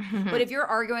see that. But if you're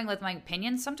arguing with my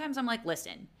opinion, sometimes I'm like,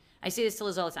 listen, I say this to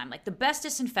Liz all the time, like the best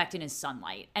disinfectant is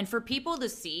sunlight. And for people to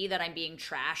see that I'm being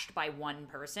trashed by one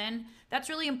person, that's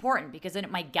really important, because then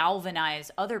it might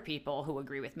galvanize other people who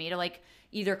agree with me to like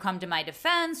either come to my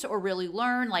defense or really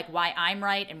learn like why I'm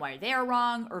right and why they're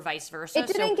wrong, or vice versa. It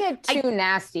didn't get too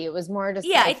nasty. It was more just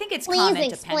I like, think it's please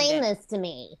comment explain dependent. this to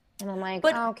me. And I'm like,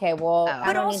 But- okay, well, I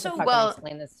but don't also- need to fucking well,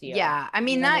 explain this to you. yeah, I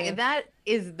mean, You know what I mean? that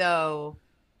is though,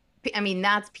 I mean,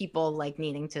 that's people like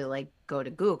needing to like go to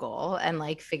Google and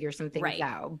like figure some things Right.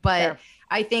 out. But Sure.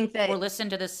 I think that Or listen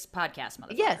to this podcast,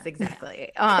 motherfucker. yes, exactly.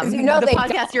 You know the they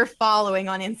podcast you're following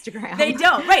on Instagram. They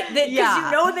don't, right? Because Yeah.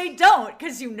 you know they don't.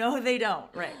 Because you know they don't.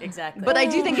 Right, exactly. But I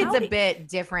do think it's How a do- bit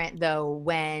different though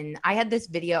when I had this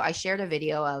video, I shared a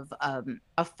video of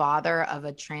a father of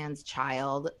a trans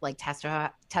child like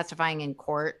testifying in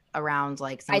court around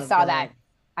like some I of saw the- that.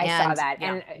 I saw and- that.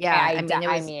 yeah. And Yeah, I mean, it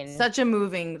I was mean, such a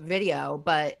moving video,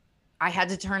 but I had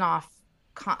to turn off.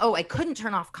 I couldn't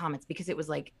turn off comments because it was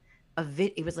like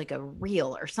it was like a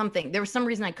reel or something. There was some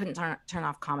reason I couldn't turn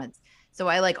off comments, so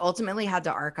I like ultimately had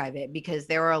to archive it because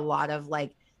there was a lot of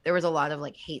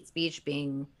like hate speech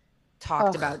being talked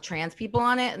Ugh. about trans people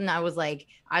on it, and I was like,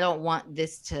 I don't want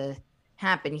this to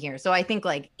happen here. So I think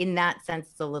like in that sense,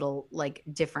 it's a little like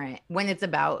different when it's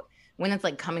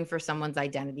like coming for someone's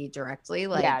identity directly.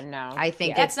 Like, yeah, no. I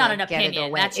think That's it's not like, an get it opinion.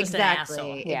 away. That's just an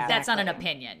asshole. Yeah. That's not an exactly.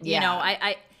 opinion. Yeah. You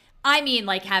know, I mean,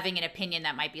 like having an opinion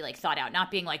that might be like thought out, not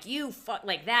being like you fuck,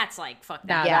 like that's like fuck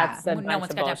no, that. Yeah. that's a No bunch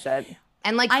one's of got time. bullshit.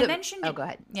 And like I mentioned. Oh, go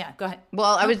ahead. Yeah, go ahead.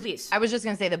 Well, No, please. I was just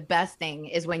gonna say the best thing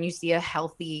is when you see a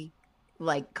healthy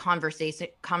like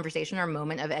conversation or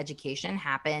moment of education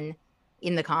happen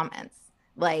in the comments.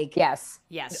 Like Yes.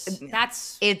 Yes,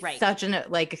 that's it's right. such an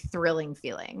like thrilling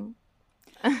feeling.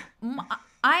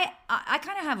 I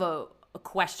kind of have a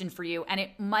question for you, and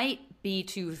it might be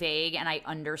too vague, and I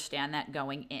understand that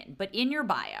going in. But in your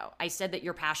bio, I said that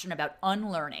you're passionate about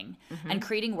unlearning and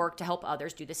creating work to help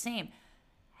others do the same.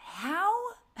 How?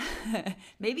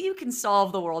 Maybe you can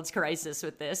solve the world's crisis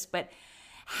with this, but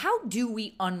how do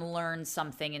we unlearn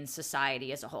something in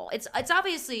society as a whole? It's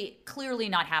obviously clearly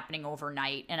not happening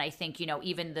overnight, and I think, you know,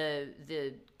 even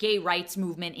the gay rights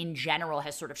movement in general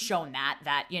has sort of shown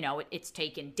that you know, it's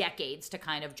taken decades to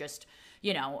kind of just,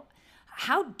 you know,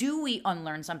 how do we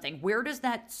unlearn something? Where does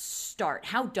that start?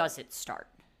 How does it start?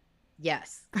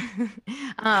 Yes.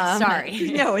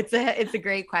 Sorry. No, it's a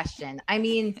great question. I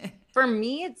mean, for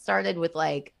me, it started with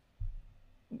like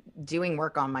doing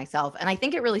work on myself. And I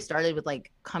think it really started with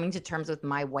like coming to terms with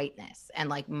my whiteness and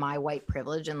like my white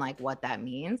privilege and like what that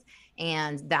means.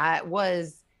 And that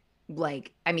was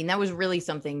like, I mean, that was really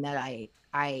something that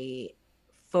I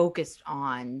focused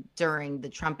on during the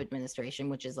Trump administration,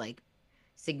 which is like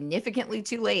significantly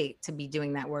too late to be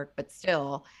doing that work, but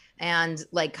still, and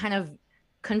like kind of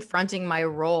confronting my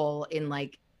role in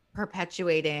like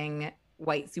perpetuating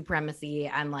white supremacy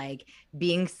and like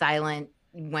being silent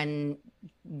when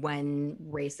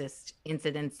racist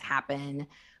incidents happen.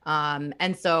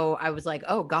 And so I was like,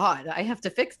 oh God, I have to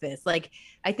fix this. Like,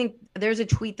 I think there's a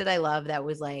tweet that I love that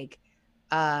was like,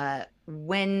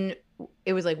 when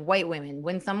it was like white women,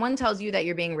 when someone tells you that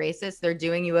you're being racist, they're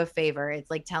doing you a favor.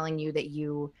 It's like telling you that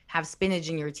you have spinach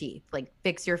in your teeth, like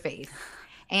fix your face.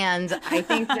 And I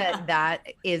think that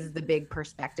is the big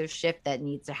perspective shift that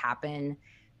needs to happen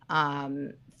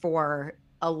for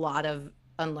a lot of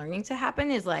unlearning to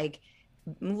happen. Is like,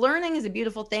 learning is a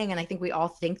beautiful thing. And I think we all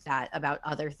think that about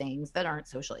other things that aren't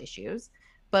social issues.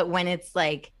 But when it's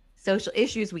like social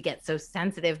issues, we get so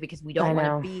sensitive because we don't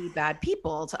want to be bad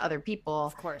people to other people.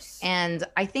 Of course. And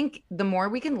I think the more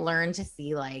we can learn to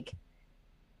see like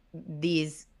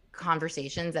these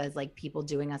conversations as like people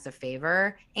doing us a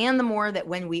favor, and the more that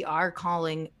when we are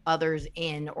calling others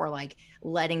in or like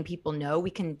letting people know,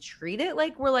 we can treat it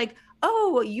like we're like,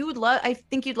 oh, I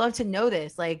think you'd love to know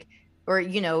this, like, or,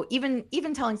 you know, even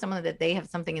telling someone that they have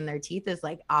something in their teeth is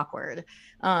like awkward.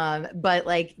 But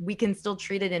like we can still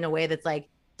treat it in a way that's like,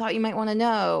 thought you might want to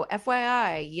know,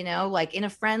 FYI, you know, like in a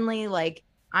friendly, like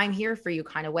I'm here for you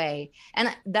kind of way.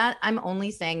 And that I'm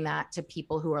only saying that to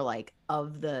people who are like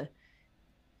of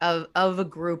a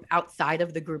group outside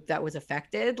of the group that was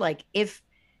affected. Like if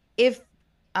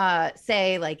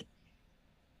say like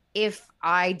if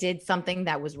I did something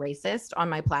that was racist on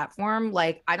my platform,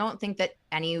 like I don't think that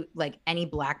any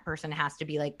Black person has to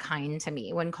be like kind to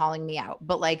me when calling me out.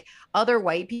 But like other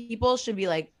white people should be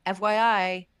like,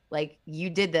 FYI, like you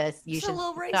did this, you should a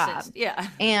little stop. racist. Yeah.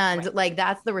 And like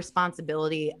that's the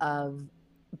responsibility of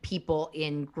people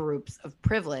in groups of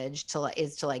privilege to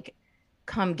like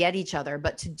come get each other,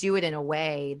 but to do it in a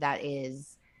way that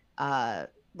is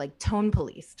like tone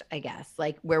policed, I guess,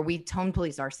 like where we tone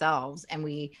police ourselves and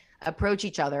we approach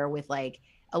each other with like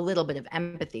a little bit of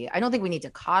empathy. I don't think we need to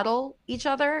coddle each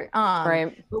other.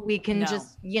 Right. But we can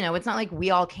just, you know, it's not like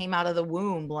we all came out of the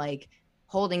womb like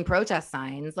holding protest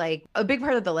signs. Like a big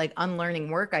part of the like unlearning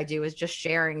work I do is just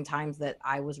sharing times that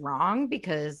I was wrong,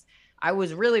 because I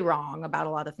was really wrong about a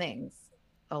lot of things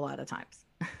a lot of times.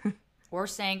 Or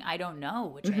saying, I don't know,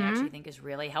 which I actually think is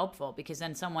really helpful, because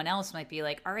then someone else might be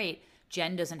like, all right,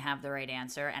 Jen doesn't have the right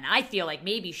answer. And I feel like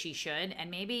maybe she should. And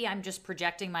maybe I'm just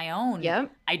projecting my own.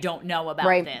 Yep. I don't know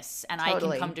about this. And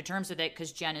Totally. I can come to terms with it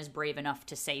because Jen is brave enough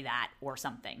to say that or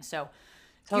something. So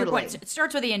Totally. it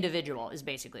starts with the individual is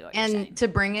basically what you're saying. And to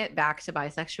bring it back to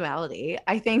bisexuality,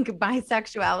 I think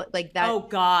bisexuality, like that. Oh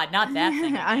God, not that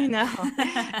thing. I know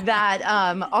that.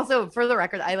 Also, for the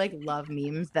record, I like love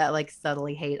memes that like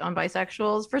subtly hate on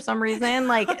bisexuals for some reason.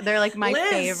 Like they're like my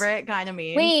Liz. favorite kind of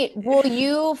meme. Wait, will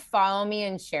you follow me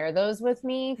and share those with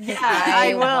me? Yeah,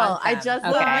 I will. want I them. just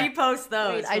We'll Okay. repost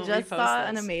those. I We'll just repost saw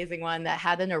an those. amazing one that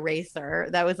had an eraser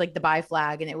that was like the bi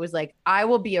flag, and it was like, I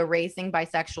will be erasing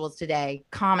bisexuals today.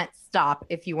 Comment stop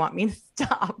if you want me to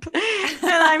stop. And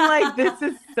I'm like, this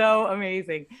is so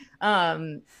amazing.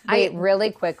 Wait,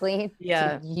 really quickly.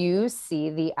 Yeah. Did you see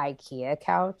the IKEA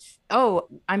couch?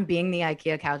 I'm being the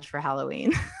IKEA couch for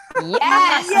Halloween.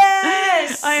 Yes.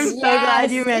 Yes. I'm so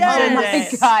glad you mentioned Oh my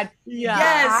it. God. Yeah.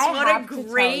 Yes. I What have a to tell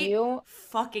great you,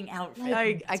 fucking outfit.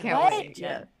 I can't What? wait.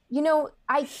 Yeah. you know,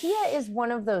 IKEA is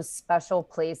one of those special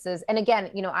places. And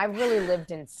again, you know, I've really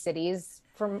lived in cities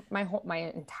for my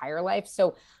entire life.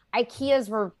 So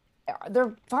IKEAs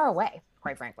they're far away,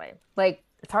 quite frankly. Like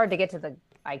it's hard to get to the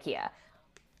IKEA.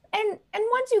 And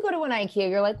once you go to an IKEA,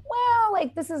 you're like, well,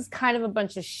 like this is kind of a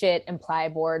bunch of shit and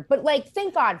plyboard, but like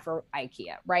thank God for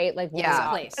IKEA, right? Like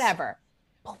Yeah. whatever.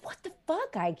 But what the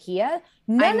fuck, IKEA?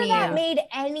 None of that made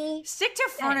any Stick to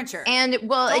furniture. And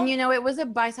well, Don't- and you know, it was a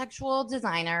bisexual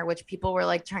designer, which people were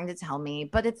like trying to tell me,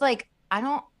 but it's like, I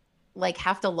don't like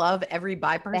have to love every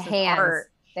bi person's art.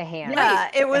 The hands.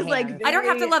 Yeah, it was The like hands. I don't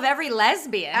have to love every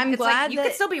lesbian. I'm It's glad like, you could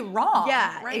that- still be wrong.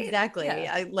 Yeah, right? exactly.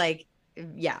 Yeah. I like,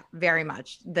 yeah, very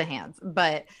much the hands.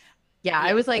 But yeah,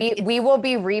 I was like, we will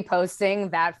be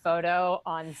reposting that photo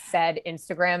on said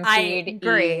Instagram feed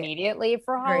great. immediately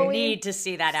for We Halloween. need to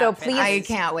see that So outfit. please- I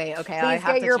can't wait. Okay, I Please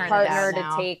have get to your turn it partner down to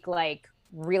now. take like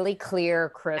really clear,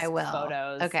 crisp I will.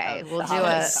 photos. Okay, of we'll the do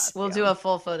Halloween a costume. we'll do a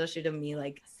full photo shoot of me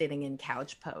like sitting in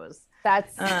couch pose.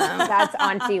 That's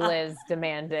Auntie Liz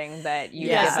demanding that you.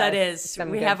 yes, give that us is.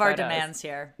 some We good have our photos. demands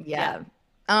here. Yeah.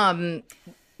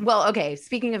 Well, okay.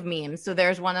 Speaking of memes, so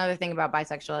there's one other thing about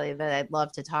bisexuality that I'd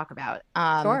love to talk about.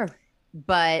 Sure.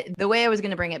 But the way I was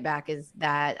going to bring it back is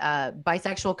that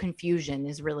bisexual confusion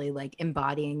is really like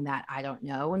embodying that I don't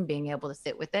know and being able to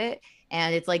sit with it.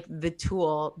 And it's like the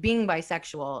tool, being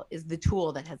bisexual is the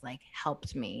tool that has like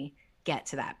helped me get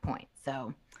to that point.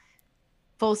 So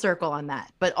full circle on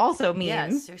that, but also memes. Yeah,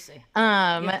 seriously.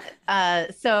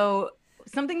 So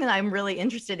something that I'm really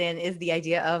interested in is the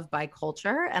idea of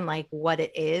biculture and like what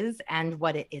it is and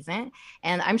what it isn't.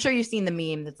 And I'm sure you've seen the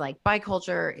meme that's like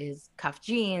biculture is cuff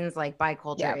jeans, like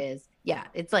biculture is,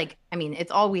 it's like, I mean,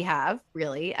 it's all we have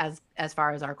really as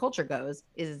far as our culture goes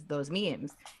is those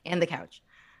memes and the couch.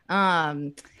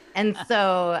 And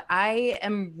so I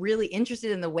am really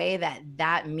interested in the way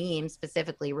that meme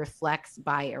specifically reflects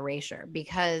bi erasure,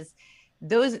 because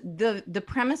the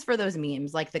premise for those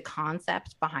memes, like the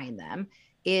concept behind them,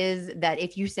 is that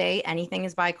if you say anything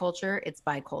is biculture, it's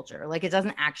biculture. Like it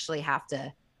doesn't actually have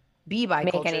to be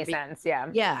biculture. Make any sense? Yeah.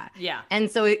 Yeah. Yeah. And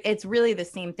so it's really the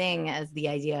same thing as the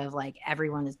idea of like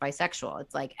everyone is bisexual.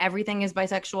 It's like everything is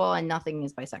bisexual and nothing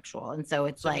is bisexual. And so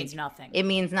it's So like it means nothing. it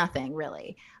means nothing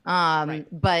really. Right.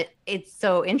 But it's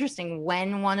so interesting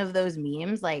when one of those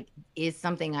memes like is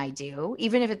something I do,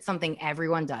 even if it's something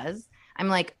everyone does, I'm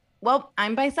like, well,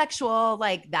 I'm bisexual,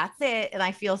 like that's it. And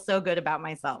I feel so good about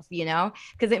myself, you know,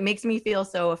 because it makes me feel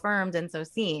so affirmed and so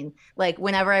seen. Like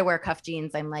whenever I wear cuff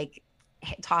jeans, I'm like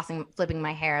flipping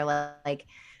my hair, like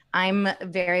I'm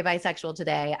very bisexual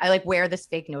today. I like wear this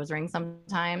fake nose ring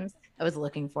sometimes. I was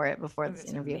looking for it before this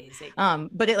interview. Amazing.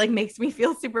 But it like makes me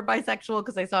feel super bisexual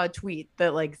because I saw a tweet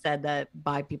that like said that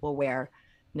bi people wear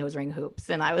nose ring hoops,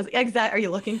 and I was Are you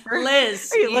looking for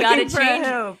Liz? Are you, You looking gotta for change.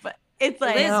 a hoop? It's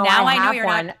like Liz, No, now I know have you're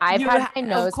one. not. I've You had ha- my of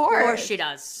nose. Of course pierced. she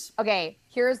does. Okay,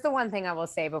 here's the one thing I will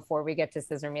say before we get to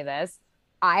scissor me this.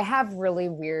 I have really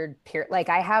weird like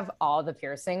I have all the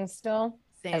piercings still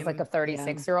as like a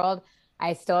 36-year-old.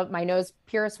 I still have my nose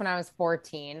pierced when I was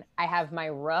 14. I have my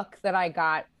rook that I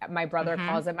got. My brother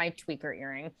calls it my tweaker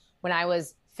earring when I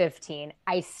was 15.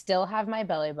 I still have my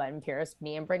belly button pierced,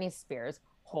 me and Britney Spears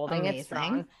holding it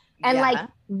strong. And like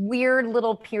weird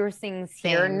little piercings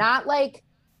here, Same. not like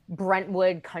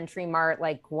Brentwood Country Mart,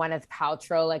 like Gwyneth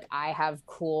Paltrow, like I have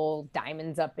cool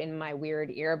diamonds up in my weird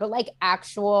ear, but like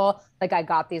actual, like I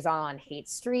got these all on Haight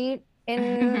Street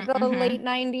in the late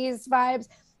 90s vibes.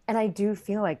 And I do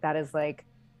feel like that is like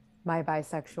my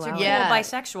bisexuality. It's a cool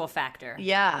bisexual factor.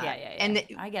 Yeah. And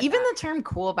I get even that. the term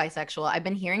cool bisexual, I've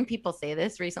been hearing people say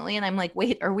this recently, and I'm like,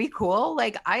 wait, are we cool?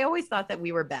 Like, I always thought that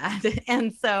we were bad.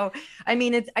 And so, I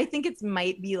mean, I think it's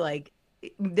might be like,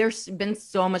 there's been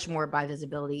so much more bi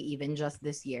visibility even just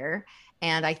this year.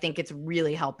 And I think it's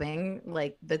really helping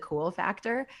like the cool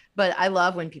factor. But I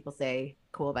love when people say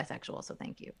cool bisexual. So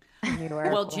thank you.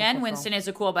 Well, Jen Winston is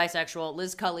a cool bisexual.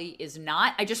 Liz Cully is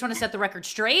not. I just want to set the record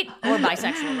straight, or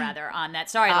bisexual rather, on that.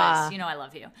 Sorry, Liz. You know I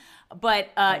love you. But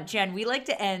Jen, we like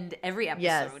to end every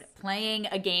episode playing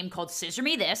a game called Scissor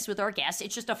Me This with our guests.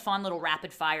 It's just a fun little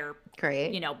rapid fire,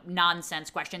 Great. Nonsense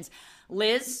questions.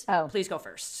 Liz, please go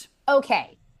first.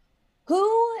 Okay.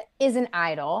 Who is an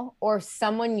idol or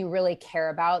someone you really care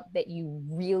about that you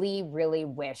really, really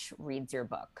wish reads your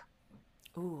book?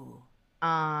 Ooh.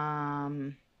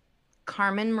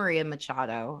 Carmen Maria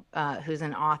Machado, who's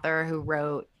an author who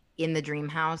wrote In the Dream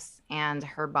House and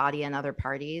Her Body and Other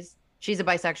Parties. She's a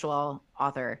bisexual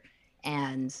author.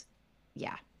 And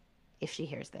yeah, if she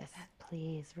hears this,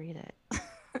 please read it.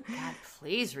 God,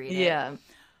 please read it. Yeah.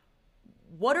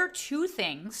 What are 2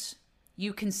 things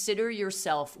you consider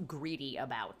yourself greedy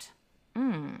about?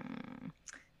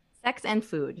 Sex and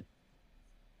food.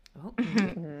 Oh.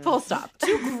 Full stop.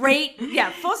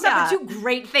 Full stop. But 2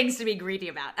 great things to be greedy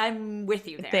about. I'm with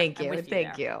you there. Thank I'm you. with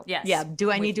Thank there. you. Yes. Yeah.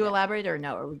 Do I I'm need with to you there. elaborate or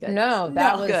no? Are we good? No,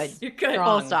 that was good. You're good.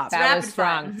 strong. Full stop. That Rapid was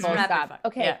strong. fire. Full Rapid stop. fire.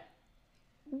 Okay.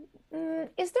 Yeah.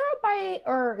 Is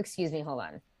there excuse me, hold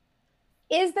on.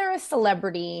 Is there a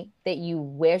celebrity that you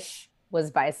wish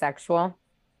was bisexual?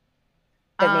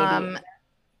 That maybe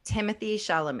Timothy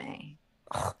Chalamet.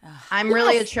 I'm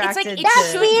really attracted it's like, to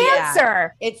that's the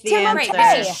answer. It's the Timothy. answer.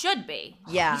 Right, he should be.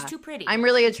 Yeah. He's too pretty. I'm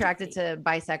really attracted to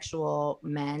bisexual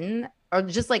men or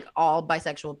just like all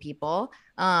bisexual people.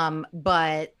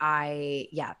 But hey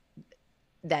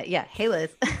Liz.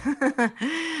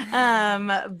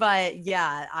 But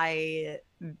yeah,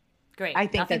 Great. I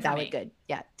think Nothing that for would me. good.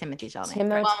 Yeah, Timothy Chalamet.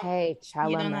 Timothy Chalamet.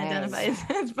 You don't identify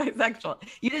as bisexual.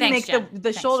 You didn't Thanks, make Jen. the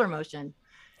Thanks. shoulder motion.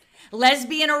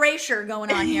 Lesbian erasure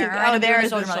going on here. All right, Oh, I'm doing there's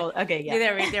shoulder the motion. shoulder. Okay, yeah.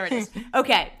 There it is.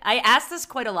 Okay, I ask this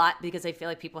quite a lot because I feel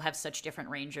like people have such different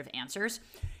range of answers.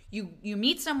 You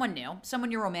meet someone new,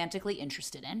 someone you're romantically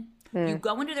interested in. You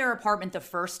go into their apartment the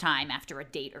first time after a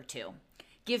date or 2.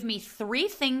 Give me 3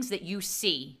 things that you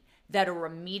see that are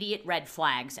immediate red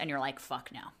flags, and you're like, fuck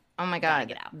no. Oh my Gotta God.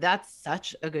 get out. That's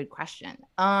such a good question.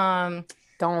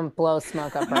 Don't blow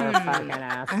smoke up our fucking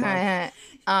ass.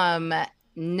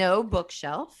 No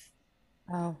bookshelf.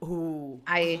 Oh. Ooh,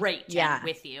 I great, Jen, yeah,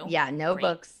 with you. Yeah, no Great.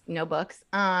 books, no books.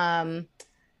 I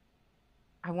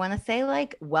want to say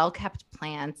like well-kept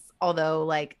plants, although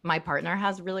like my partner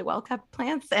has really well-kept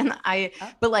plants and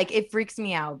but like it freaks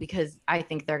me out because I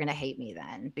think they're going to hate me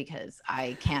then because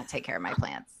I can't take care of my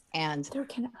plants. And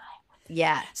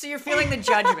yeah. So you're feeling the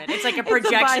judgment. It's like a It's a bi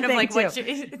projection of thing, like what too.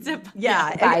 you, it's a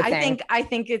Yeah, Bi I thing.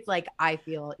 think it's like I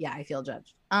feel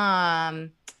judged.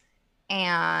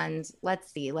 And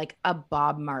let's see, like a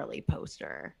Bob Marley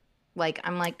poster. Like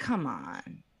I'm like, come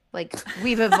on. Like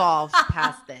we've evolved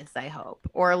past this, I hope.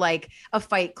 Or like a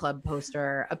Fight Club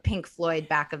poster, a Pink Floyd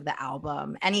back of the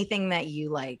album, anything that you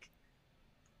like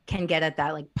can get at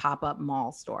that like pop-up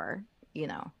mall store, you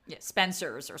know. Yeah,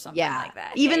 Spencer's or something Yeah. like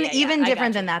that. Even Yeah, yeah, yeah. I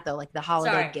different got than that though, like the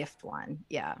holiday Sorry. gift one.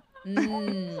 Yeah. you.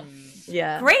 Mm.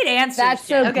 Yeah. Great answers. That's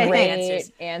Jen. a Okay, great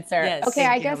answers. answer. Yes, okay,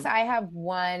 thank I you. guess I have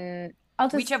one. I'll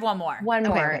We just each have one more. one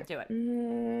Okay, more. okay. Do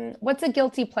it. What's a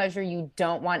guilty pleasure you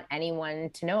don't want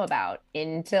anyone to know about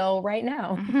until right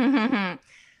now?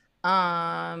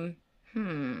 I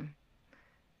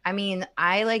mean,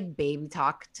 I like baby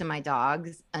talk to my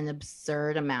dogs an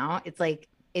absurd amount. It's like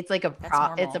It's like it's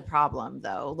normal. a problem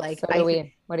though. Like, So do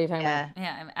we. What are you talking yeah.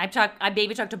 about? I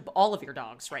baby talk to all of your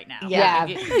dogs right now. Yeah.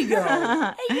 Hey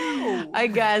yo, hey yo. I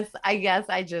guess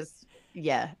I just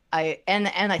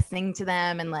I sing to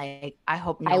them, and like I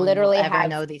hope no I one literally will ever have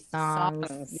know these songs.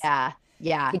 songs.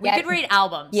 Yeah. We could rate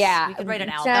albums. Yeah. We could write an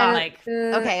album. Jen- Like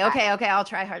Okay. I'll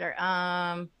try harder.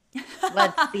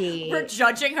 Let's see. we're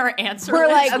judging her answer. We're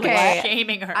like, list, okay.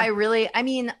 shaming her. I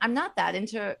mean, I'm not that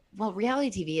into. Well,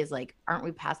 reality TV is like, aren't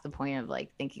we past the point of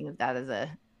like thinking of that as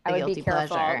a I would guilty be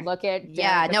careful. pleasure? Look at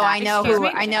Yeah, Jen no, I know Excuse who.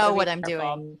 me? I know Be what I'm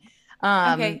careful. doing.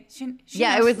 Okay. She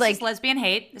yeah, it knows was this like- is lesbian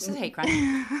hate. This is hate crime.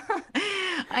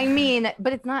 I mean,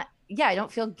 but it's not. Yeah, I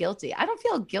don't feel guilty. I don't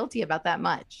feel guilty about that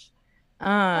much.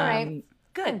 right.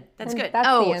 Good. That's And good. That's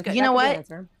Oh, the answer. you know That's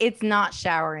the what? answer. It's not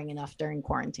showering enough during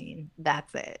quarantine.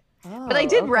 That's it. Oh, But I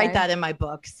did write okay. that in my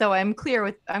book, so I'm cool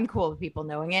with people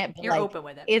knowing it. But You're like, open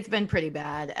with it. it's been pretty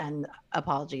bad, and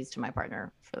apologies to my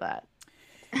partner for that.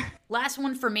 Last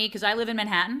one for me, because I live in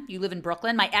Manhattan. You live in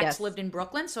Brooklyn. My ex Yes. lived in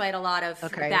Brooklyn, so I had a lot of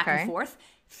Okay, back okay. and forth.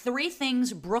 3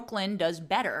 things Brooklyn does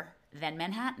better than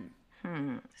Manhattan.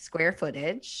 Square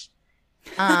footage,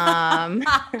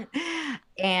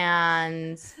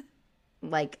 and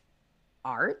like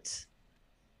art,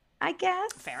 I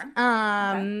guess. Fair.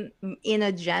 In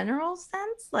a general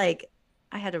sense, like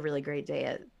I had a really great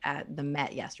day at the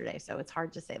Met yesterday, so it's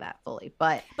hard to say that fully,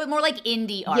 but But more like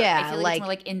indie art. Yeah, I feel like it's more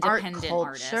like art independent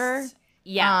culture. artists.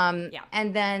 Yeah. yeah.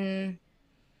 and then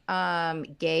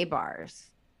gay bars.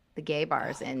 The gay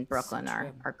bars in Brooklyn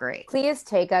are great. Please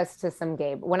take us to some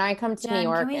gay. When I come to Jen, New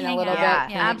York can we in a hang little out?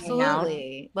 bit, Yeah, Yeah,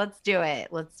 absolutely. Let's do it.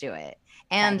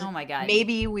 And Oh my God.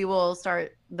 maybe we will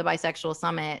start the Bisexual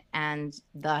Summit and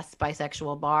thus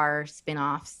bisexual bar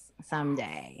spin-offs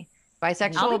someday.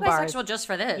 Bisexual I'll be bars. bisexual just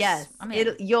for this. Yes, I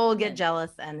mean, you'll get yeah.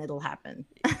 jealous and it'll happen.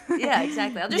 yeah,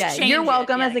 exactly. I'll just Yeah, change you're it.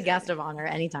 welcome Yeah, as a exactly. guest of honor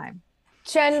anytime.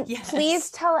 Jen, Yes.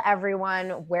 please tell everyone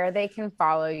where they can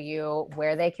follow you,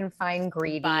 where they can find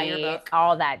Greedy, Buy your book.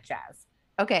 all that jazz.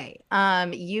 Okay.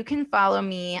 You can follow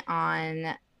me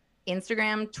on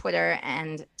Instagram, Twitter,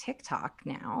 and TikTok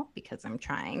now because I'm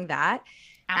trying that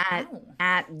Ow.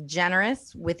 at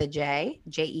Generous with a J,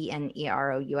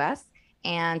 Jenerous.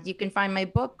 And you can find my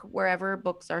book wherever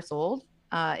books are sold.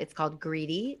 It's called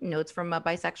Greedy, Notes from a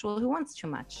Bisexual Who Wants Too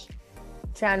Much.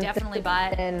 Jen, Definitely this buy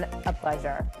has it. been a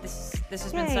pleasure. This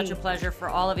has been such a Yay. pleasure for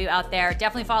all of you out there.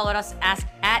 Definitely follow us at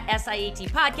SIAT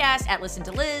Podcast, at Listen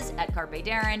to Liz, at Carpe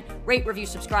Darren. Rate, review,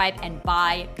 subscribe, and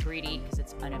buy Greedy because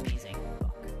it's an amazing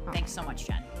book. Thanks so much,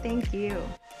 Jen. Thank you.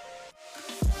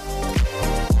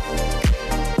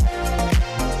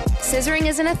 Scissoring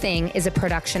Isn't a Thing is a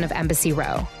production of Embassy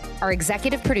Row. Our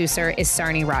executive producer is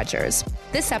Sarni Rogers.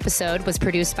 This episode was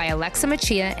produced by Alexa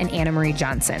Machia and Anna Marie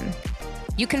Johnson.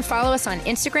 You can follow us on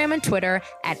Instagram and Twitter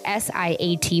at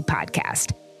SIAT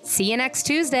Podcast. See you next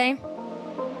Tuesday.